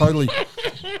 blah, and totally...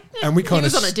 And we kind He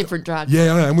of was on a different drug.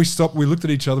 Yeah, I know. And we stopped. We looked at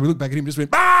each other. We looked back at him. Just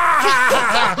went.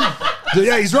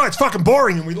 Yeah, he's right. It's fucking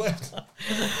boring, and we left. So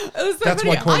That's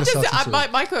my Koyaanisqatsi story.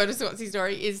 My Koyaanisqatsi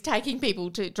story is driving people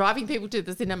to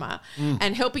the cinema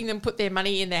and helping them put their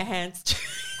money in their hands to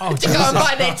go and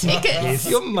buy their tickets. Here's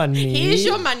your money. Here's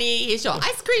your money. Here's your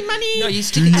ice cream money. No, you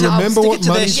stick Do it you to, remember stick what it to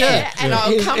their money- shirt. Yeah, and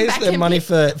I'll come Here's back their and money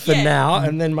pick- for now,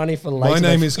 and then money for later. My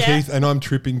name is Yeah. Keith, and I'm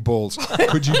tripping balls.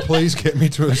 Could you please get me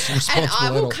to a responsible And I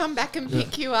will adult? come back and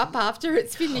pick you up after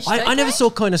it's finished. I never okay? saw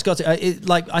Koyaanisqatsi.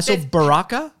 I saw There's-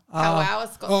 Baraka. Our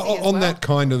Scotsy as on well. that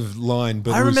kind of line,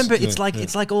 but I it was- remember yeah, it's like yeah.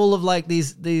 it's like all of like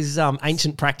these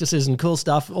ancient practices and cool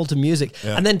stuff all to music,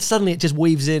 Yeah. and then suddenly it just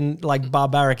weaves in like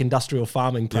barbaric industrial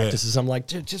farming practices. I'm like,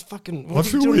 just fucking. What I are you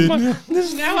feel doing? weird now.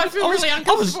 Now I feel really I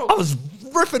was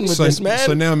uncomfortable. riffing with this, man.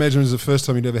 So now imagine it was the first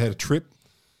time you'd ever had a trip,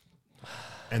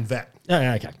 and that.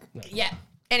 Yeah, okay. Yeah.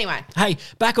 Anyway. Hey,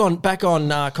 back on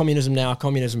communism now,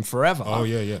 communism forever. Oh,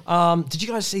 yeah. Did you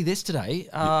guys see this today?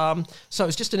 So it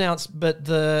was just announced, but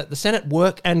the Senate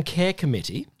Work and Care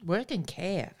Committee. Work and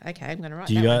care. Okay, I'm going to write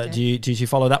Do that you one down. did you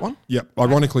follow that one? Yep,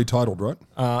 ironically titled, right?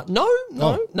 No.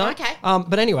 Okay.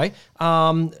 But anyway,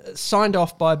 signed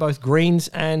off by both Greens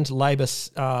and Labor.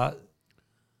 The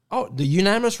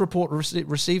unanimous report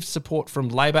received support from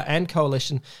Labor and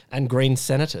Coalition and Green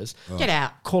senators. Get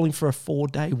out. Calling for a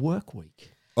 4-day work week.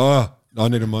 Oh, I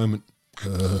need a moment.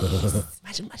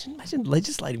 Imagine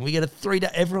legislating. We get a 3-day.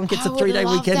 Everyone gets I a would 3-day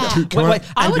love weekend. that. Wait,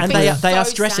 I would and feel they are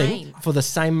so stressing sane. for the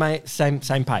same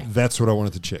pay. That's what I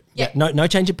wanted to check. Yeah. No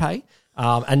change of pay.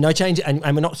 And no change, and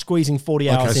we're not squeezing 40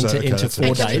 hours so- into that's 4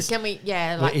 it. days. Can we,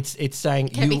 yeah, Well, like, it's saying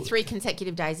can it you be 3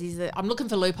 consecutive days? I'm looking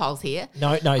for loopholes here. no,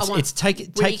 I want it's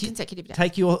take 3 consecutive days.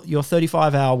 take your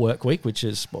 35-hour work week, which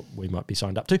is what we might be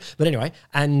signed up to. But anyway,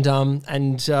 we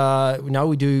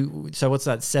do. So what's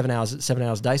that? 7 hours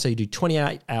a day. So you do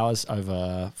 28 hours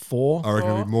over 4, I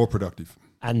reckon it'd be more productive.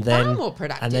 and then Far more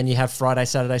productive. and then you have Friday,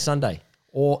 Saturday, Sunday,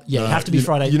 or you have to be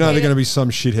Friday. You know, there are going to be some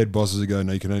shithead bosses who go,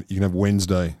 no, you can have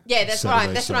Wednesday. Yeah, that's Saturday,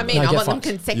 right. That's what I Sunday. mean. No, I get want them fucked.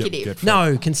 consecutive. Yep, get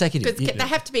No, consecutive. Because they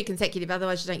have to be consecutive,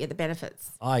 otherwise you don't get the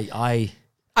benefits. I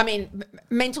I mean,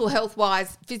 mental health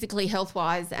wise, physically health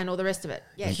wise, and all the rest of it.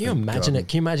 Yeah. Can you imagine it?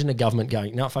 Can you imagine a government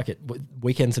going, no, fuck it,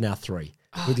 weekends are now 3.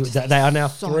 Oh, They are now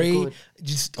so 3. good.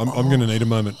 Just I'm going to need a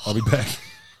moment. I'll be back.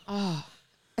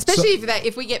 Especially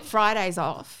if we get Fridays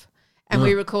off and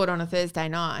we record on a Thursday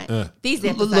night. These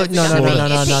episodes Look, no. are going to be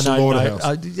epic.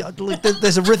 Slaughterhouse. Look,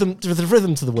 there's a rhythm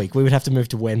to the week. We would have to move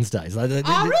to Wednesdays. Oh,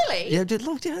 really? Yeah,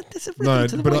 look, there's a rhythm No,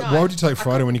 to the but week. why would you take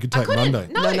Friday when you could I take couldn't.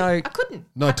 Monday? No, No. I couldn't.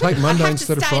 No, I take couldn't. Monday I'd have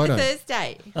instead to of stay to Friday.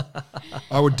 Thursday.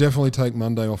 I would definitely take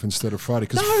Monday off instead of Friday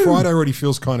because Friday already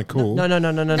feels kind of cool. No.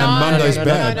 Monday's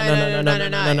bad.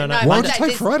 No. Why would you take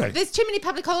there's- Friday? There's too many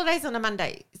public holidays on a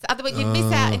Monday. Otherwise, you'd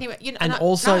miss out anyway. And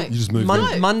also, You just move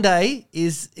No. Monday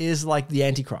is like the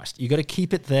Antichrist. You got to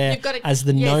keep it there You've gotta- as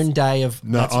the yes. known day of.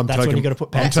 No, that's I'm when taking. you got to put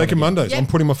I'm pants on taking again. Mondays. Yeah. I'm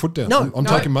putting my foot down. No, I'm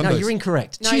taking Mondays. No, you're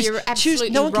incorrect. No, you're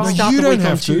absolutely no one can wrong. start You the don't week on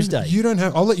have to. Tuesday. You don't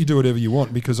have. I'll let you do whatever you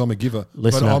want because I'm a giver.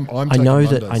 Listen, but up, I'm I taking know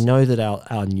Mondays. that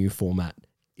our new format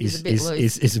is a bit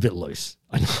loose. is a bit loose.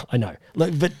 I know.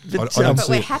 Look, but I don't But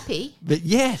see we're it. happy. but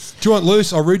yes. Do you want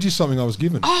loose? I'll read you something I was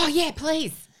given. Oh, yeah,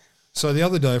 please. So the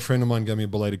other day, a friend of mine gave me a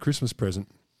belated Christmas present.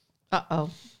 Uh-oh.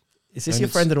 Is this And your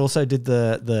it's- friend that also did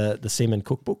the semen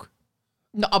cookbook?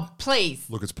 No, please.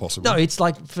 Look, it's possible. No, it's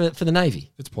like for the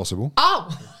Navy. It's possible. Oh.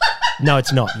 No,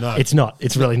 it's not. No. It's not.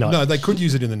 It's really not. No, they could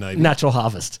use it in the Navy. Natural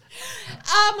Harvest.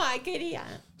 Oh, my goodie.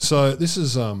 So this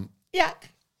is Yuck.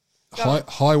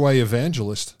 Highway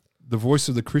Evangelist, the voice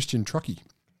of the Christian truckie.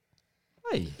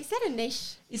 Hey, Is that a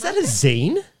niche? is that a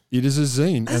zine? It is a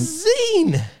zine. A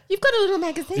zine. You've got a little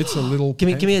magazine. It's a little.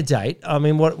 Give me a date. I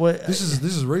mean, what? This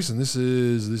is recent. This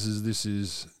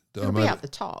is. It'll be up the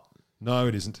top. No,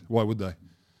 it isn't. Why would they?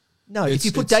 No, if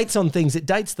you put dates on things, it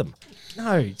dates them.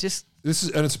 No, just This is,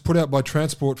 and it's put out by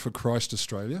Transport for Christ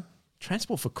Australia.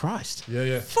 Transport for Christ.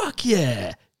 Yeah. Fuck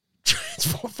yeah.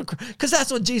 Transport for Christ. Because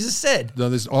that's what Jesus said. No,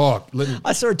 there's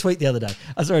I saw a tweet the other day.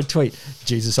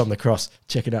 Jesus on the cross,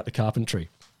 checking out the carpentry.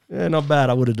 Yeah, not bad.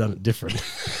 I would have done it different.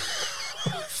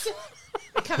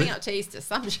 Coming up to Easter,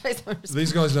 some shows.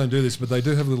 These guys don't do this, but they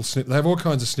do have little snippets. They have all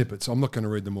kinds of snippets. I'm not going to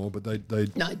read them all, but they do.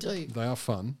 They are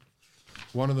fun.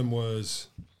 One of them was.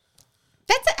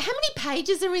 How many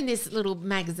pages are in this little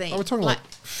magazine? Oh, we're talking like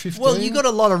 15. Well, you got a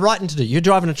lot of writing to do. You're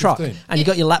driving a truck 15. and you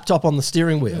got your laptop on the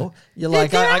steering wheel. You're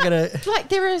like, I got to. Like,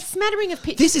 there are a smattering of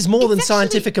pictures. This is more than It's actually-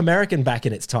 Scientific American back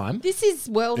in its time. This is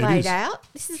well It laid is. out.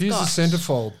 This is Here's gosh. the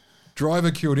centerfold.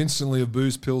 Driver cured instantly of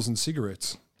booze, pills, and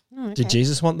cigarettes. Oh, okay. Did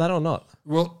Jesus want that or not?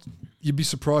 Well, you'd be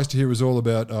surprised to hear it was all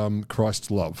about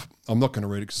Christ's love. I'm not going to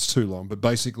read it because it's too long, but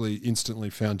basically instantly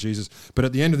found Jesus. But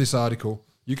at the end of this article,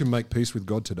 you can make peace with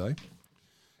God today.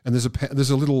 And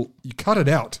there's a little, you cut it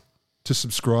out to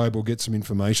subscribe or get some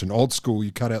information. Old school,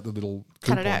 you cut out the little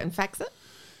Cut it coupon. out and fax it.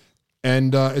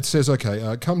 And it says,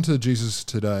 okay, come to Jesus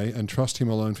today and trust him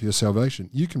alone for your salvation.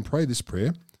 You can pray this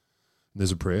prayer.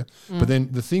 There's a prayer. But then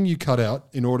the thing you cut out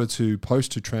in order to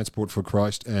post to Transport for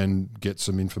Christ and get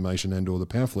some information and or the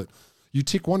pamphlet, you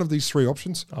tick one of these three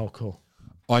options. Oh, cool.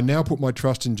 I now put my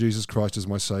trust in Jesus Christ as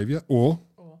my saviour, or...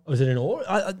 Was it an or?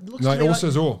 No, it all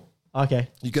says or. Okay.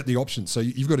 You get the option. So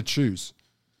you've got to choose.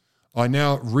 I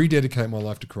now rededicate my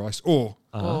life to Christ, or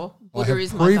Or I Buddha have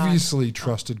is my guide. previously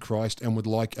trusted Christ and would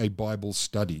like a Bible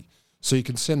study. So you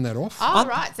can send that off. Oh,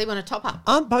 right. So you want to top up.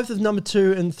 Aren't both of number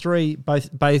 2 and 3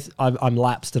 both I'm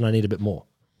lapsed and I need a bit more?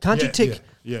 Can't you tick?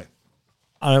 Yeah.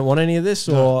 I don't want any of this,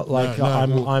 or like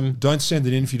well, I'm don't send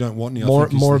it in if you don't want any. I more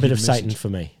think is the a bit hidden of Satan message. for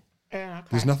me. Yeah, okay.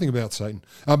 There's nothing about Satan.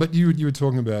 But you were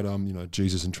talking about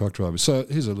Jesus and truck drivers. So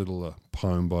here's a little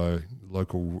poem by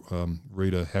local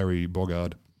reader Harry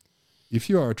Bogard. If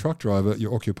you are a truck driver,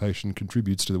 your occupation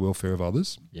contributes to the welfare of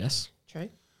others. Yes. True.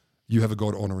 You have a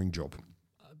God-honouring job.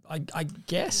 I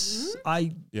guess.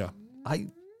 Yeah. I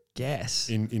guess.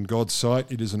 In God's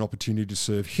sight, it is an opportunity to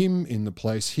serve him in the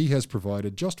place he has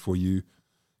provided just for you.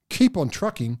 Keep on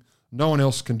trucking. No one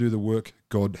else can do the work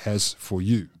God has for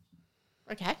you.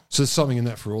 Okay. So there's something in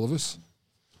that for all of us.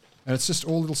 And it's just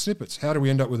all little snippets. How do we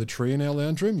end up with a tree in our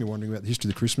lounge room? You're wondering about the history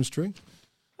of the Christmas tree?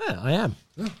 Yeah, I am.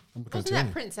 Yeah, I'm not going Wasn't to tell that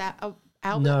you. Prince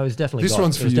Albert? No, it's definitely This God.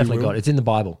 one's It for was you, definitely Will. God. It's in the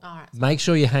Bible. All right. Make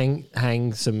sure you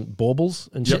hang some baubles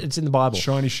and shit. Yep. It's in the Bible.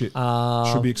 Shiny shit.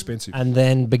 Should be expensive. And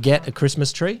then beget a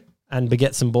Christmas tree and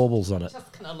beget some baubles on it.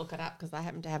 Just going to look it up because I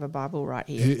happen to have a Bible right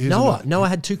here. Here's Noah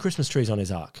had 2 Christmas trees on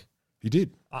his ark. He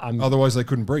did. I'm Otherwise, they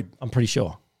couldn't breed. I'm pretty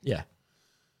sure. Yeah.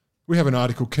 We have an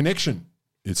article, Connection.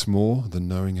 It's more than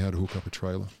knowing how to hook up a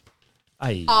trailer.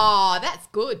 Hey. Oh, that's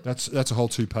good. That's a whole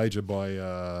 2-pager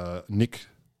by Nick.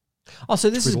 Oh, so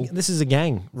this Twiddle. is a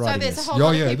gang writing there's this. a whole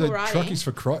lot of people the writing. Truckies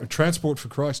for Christ, Transport for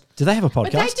Christ. Do they have a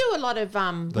But they podcast? do a lot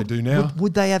of... They do now.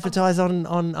 Would they advertise on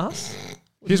us?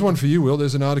 Here's one for you, Will.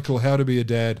 There's an article, How to be a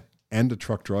Dad and a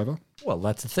Truck Driver. Well,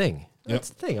 that's the thing. That's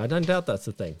the thing. I don't doubt that's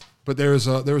the thing. But there is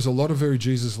a lot of very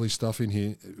Jesus-y stuff in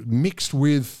here, mixed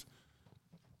with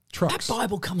trucks. That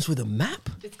Bible comes with a map.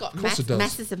 It's got course it does.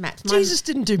 masses of maps. Jesus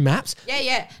didn't do maps.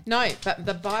 Yeah. No, but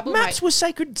the Bible... Maps were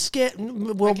sacred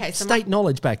Okay, so state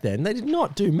knowledge back then. They did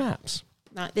not do maps.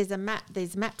 No, there's a map.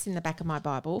 There's maps in the back of my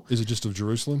Bible. Is it just of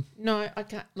Jerusalem? No, I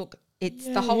can't... Look, it's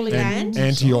the Holy Land.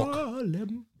 Antioch.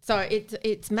 So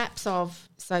it's maps of...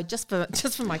 So just for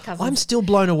my cousins I'm still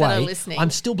blown that away. are listening. I'm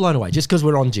still blown away just because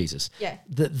we're on Jesus. Yeah.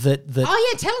 That Oh,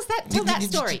 yeah, tell that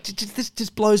story. This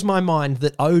just blows my mind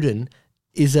that Odin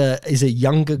is a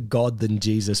younger god than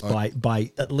Jesus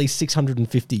by at least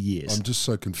 650 years. I'm just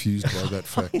so confused by that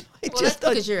fact. Well, that's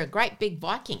because you're a great big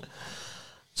Viking.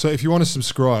 So if you want to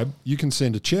subscribe, you can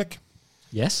send a check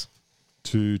Yes.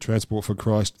 to Transport for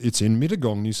Christ. It's in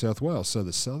Mittagong, New South Wales, so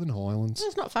the Southern Highlands.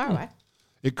 It's not far away.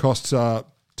 It costs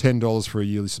 $10 for a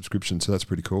yearly subscription, so that's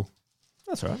pretty cool.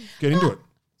 That's right. Get into it.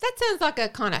 That sounds like a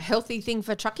kind of healthy thing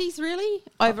for truckies, really,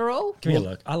 overall. Give me a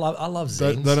look. I love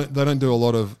They zines. don't do a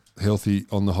lot of healthy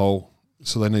on the whole,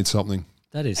 so they need something.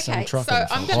 That is some Okay, truck. so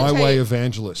I'm going to Highway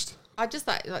evangelist. I just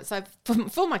like so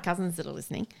for my cousins that are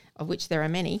listening, of which there are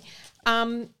many.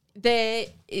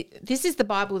 This is the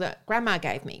Bible that Grandma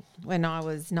gave me when I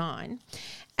was 9,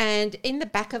 and in the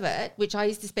back of it, which I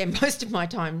used to spend most of my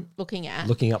time looking at,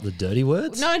 Looking up the dirty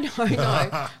words? No,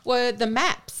 were the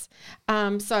maps.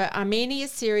 So Armenia,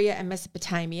 Syria, and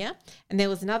Mesopotamia, and there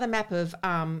was another map of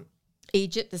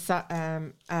Egypt,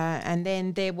 and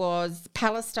then there was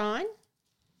Palestine.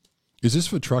 Is this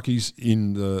for truckies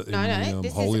in the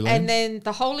Holy Land? And then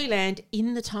the Holy Land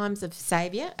in the times of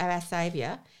our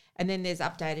Saviour, and then there's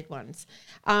updated ones.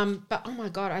 But oh my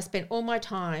God, I spent all my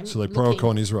time. So they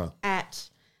pro-con Israel.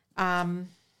 At, I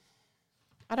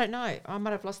don't know. I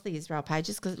might have lost the Israel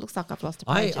pages because it looks like I've lost a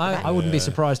page. I wouldn't be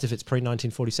surprised if it's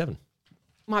pre-1947.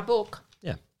 My book.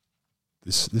 Yeah.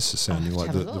 This is sounding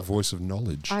like the voice of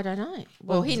knowledge. I don't know.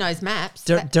 Well, he knows maps.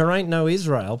 There ain't no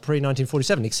Israel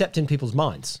pre-1947, except in people's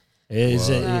minds. This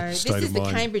is the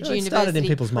Cambridge University. It started in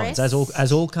people's minds,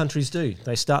 as all countries do.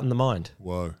 They start in the mind.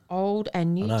 Whoa. Old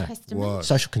and New Testament. Whoa.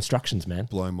 Social constructions, man.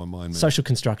 Blowing my mind, man. Social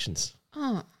constructions.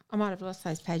 Oh, I might have lost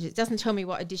those pages. It doesn't tell me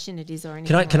what edition it is or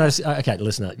anything. Can I okay,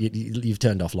 listen, you've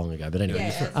turned off long ago, but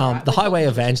anyway. right. The Highway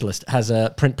Evangelist has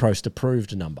a print post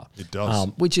approved number. It does.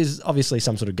 Which is obviously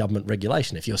some sort of government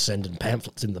regulation. If you're sending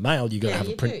pamphlets in the mail, you've got to have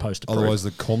a print post approved. Otherwise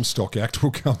the Comstock Act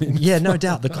will come in. Yeah, no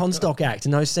doubt. The Comstock Act,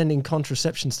 no sending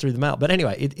contraceptions through the mail. But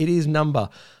anyway, it is number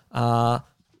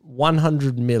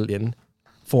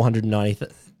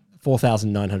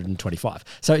 100,490,925.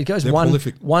 So it goes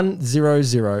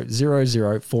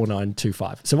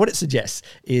 100004925. So what it suggests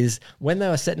is when they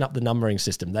were setting up the numbering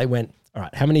system, they went, all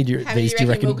right, how many do you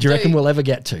reckon we'll ever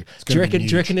get to? Do you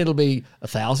reckon it'll be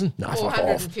 1,000? No, fuck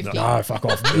off. No, fuck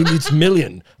off. It's a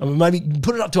million. I mean, maybe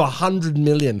put it up to 100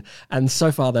 million. And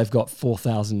so far they've got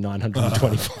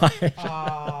 4,925.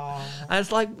 And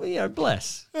it's like,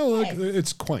 bless. Oh, look,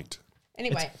 it's quaint.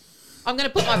 Anyway, I'm going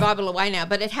to put my Bible away now,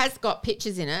 but it has got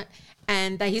pictures in it,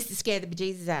 and they used to scare the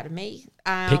bejesus out of me.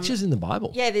 Pictures in the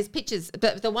Bible? Yeah, there's pictures.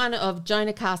 The one of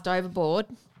Jonah cast overboard,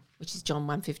 which is John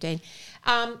 1:15.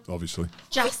 Obviously.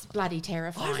 Just bloody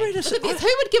terrifying. Who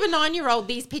would give a 9-year-old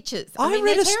these pictures? I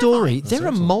read a story. There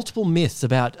are multiple myths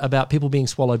about people being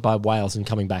swallowed by whales and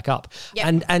coming back up.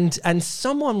 Yep. And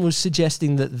someone was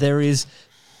suggesting that there is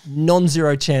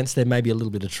non-zero chance there may be a little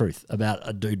bit of truth about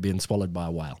a dude being swallowed by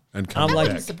a whale. And that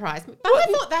wouldn't surprise me. But I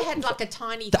thought they had like a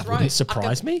tiny throat. That wouldn't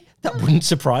surprise me. That wouldn't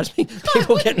surprise me.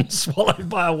 People getting swallowed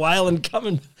by a whale and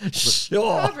coming.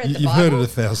 Sure. You've heard it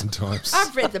 1,000 times.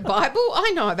 I've read the Bible. I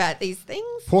know about these things.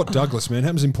 Port Douglas, man.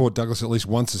 Happens in Port Douglas at least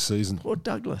once a season. Port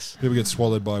Douglas. People get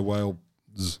swallowed by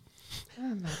whales.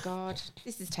 Oh my God,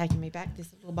 this is taking me back.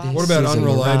 This little Bible. What about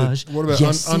unrelated? What about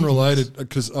unrelated?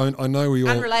 Because I know we all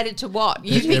unrelated to what?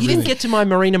 You didn't get to my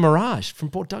Marina Mirage from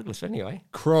Port Douglas anyway.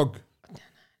 Krog,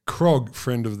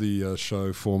 friend of the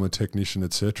show, former technician,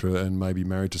 etc., and maybe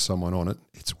married to someone on it.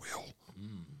 It's Will.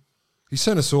 He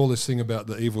sent us all this thing about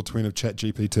the evil twin of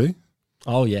ChatGPT.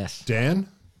 Oh yes, Dan,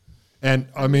 and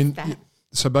I mean.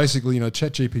 So basically,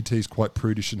 ChatGPT is quite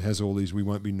prudish and has all these, we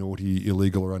won't be naughty,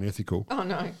 illegal or unethical. Oh,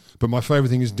 no. But my favourite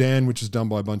thing is Dan, which is done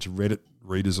by a bunch of Reddit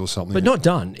readers or something. But not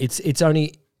done. It's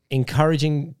only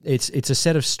encouraging, it's a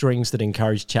set of strings that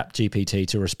encourage ChatGPT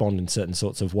to respond in certain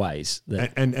sorts of ways.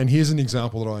 And here's an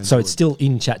example that I enjoyed. So it's still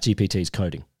in ChatGPT's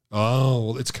coding. Oh,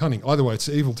 well, it's cunning. Either way, it's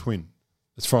the evil twin,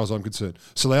 as far as I'm concerned.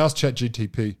 So they asked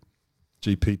ChatGPT.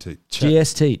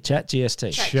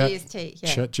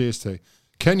 ChatGST.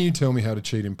 Can you tell me how to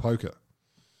cheat in poker?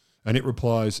 And it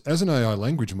replies, as an AI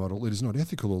language model, it is not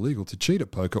ethical or legal to cheat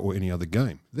at poker or any other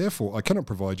game. Therefore, I cannot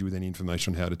provide you with any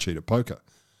information on how to cheat at poker.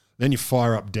 Then you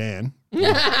fire up Dan.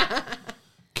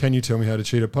 Can you tell me how to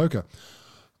cheat at poker?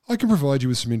 I can provide you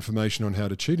with some information on how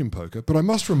to cheat in poker, but I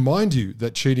must remind you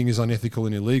that cheating is unethical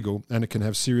and illegal, and it can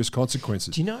have serious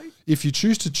consequences. Do you know? If you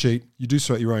choose to cheat, you do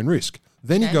so at your own risk.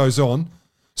 Then he goes on,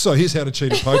 so here's how to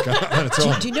cheat at poker, and it's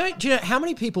on. Do you know how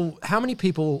many people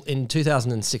in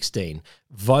 2016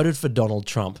 voted for Donald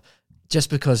Trump just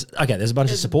because? Okay, there's a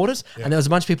bunch of supporters, and there was a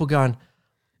bunch of people going,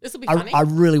 this will be funny. I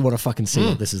really want to fucking see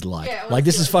what this is like. Yeah, like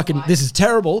this is fucking. This is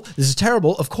terrible. This is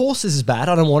terrible. Of course, this is bad.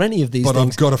 I don't want any of these. But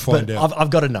things. I've got to find out. I've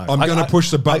got to know. I'm going to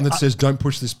push the button that says "Don't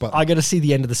push this button." I got to see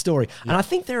the end of the story, and I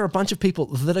think there are a bunch of people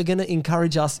that are going to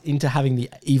encourage us into having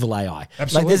the evil AI.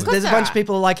 Absolutely. Like there's a bunch of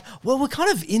people like, well, we're kind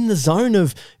of in the zone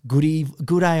of good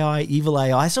AI, evil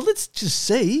AI. So let's just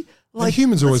see. Like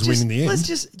humans always win in the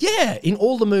end. In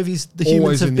all the movies, the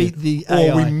humans have beat the AI.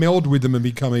 Or we meld with them and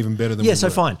become even better than we were. So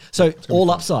fine. So all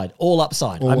upside.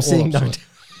 I'm seeing no.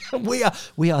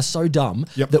 We are so dumb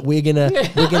that we're gonna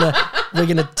We're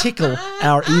going to tickle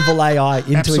our evil AI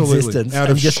into Absolutely. existence Out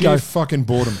and of just sheer go, fucking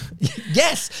boredom.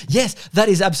 yes, that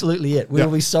is absolutely it. We'll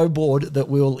Yep. be so bored that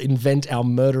we'll invent our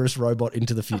murderous robot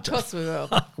into the future. Of course we will.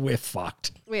 We're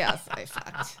fucked. We are so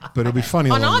fucked. But it'll be funny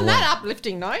And along on the way. that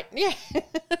uplifting note, yeah.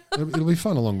 It'll be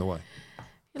fun along the way.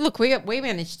 Look, we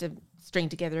managed to string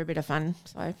together a bit of fun.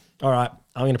 So All right,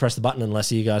 I'm going to press the button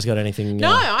unless you guys got anything. no,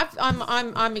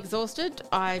 I'm exhausted.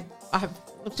 I have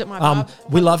looked at my bar.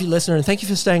 We love you, listener, and thank you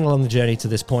for staying along the journey to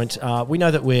this point. We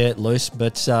know that we're loose,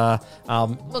 but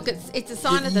Look, it's a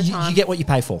sign of the time. you get what you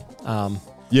pay for.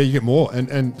 Yeah, you get more.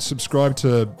 And subscribe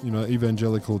to,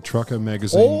 Evangelical Trucker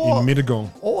magazine in Mittagong.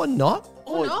 Or not.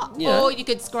 Or not. yeah. Or you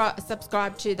could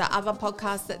subscribe to the other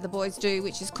podcast that the boys do,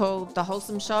 which is called The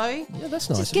Wholesome Show. Yeah, that's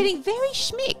nice. Just getting very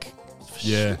schmick.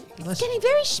 Yeah. Getting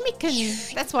very schmick,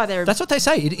 and that's why they're. That's what they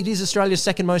say. It is Australia's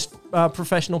second most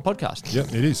professional podcast. Yeah,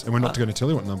 it is. And we're not going to tell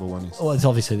you what number one is. Well, it's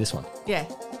obviously this one. Yeah.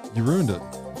 You ruined it.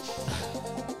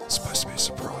 It's supposed to be a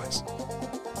surprise.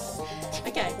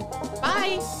 Okay.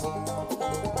 Bye.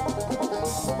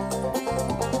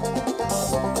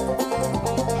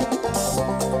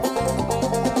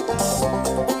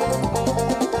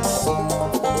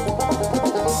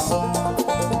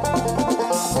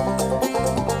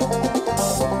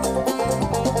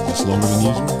 It's longer than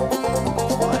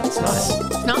usual. It's nice.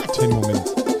 It's nice. 10 more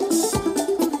minutes.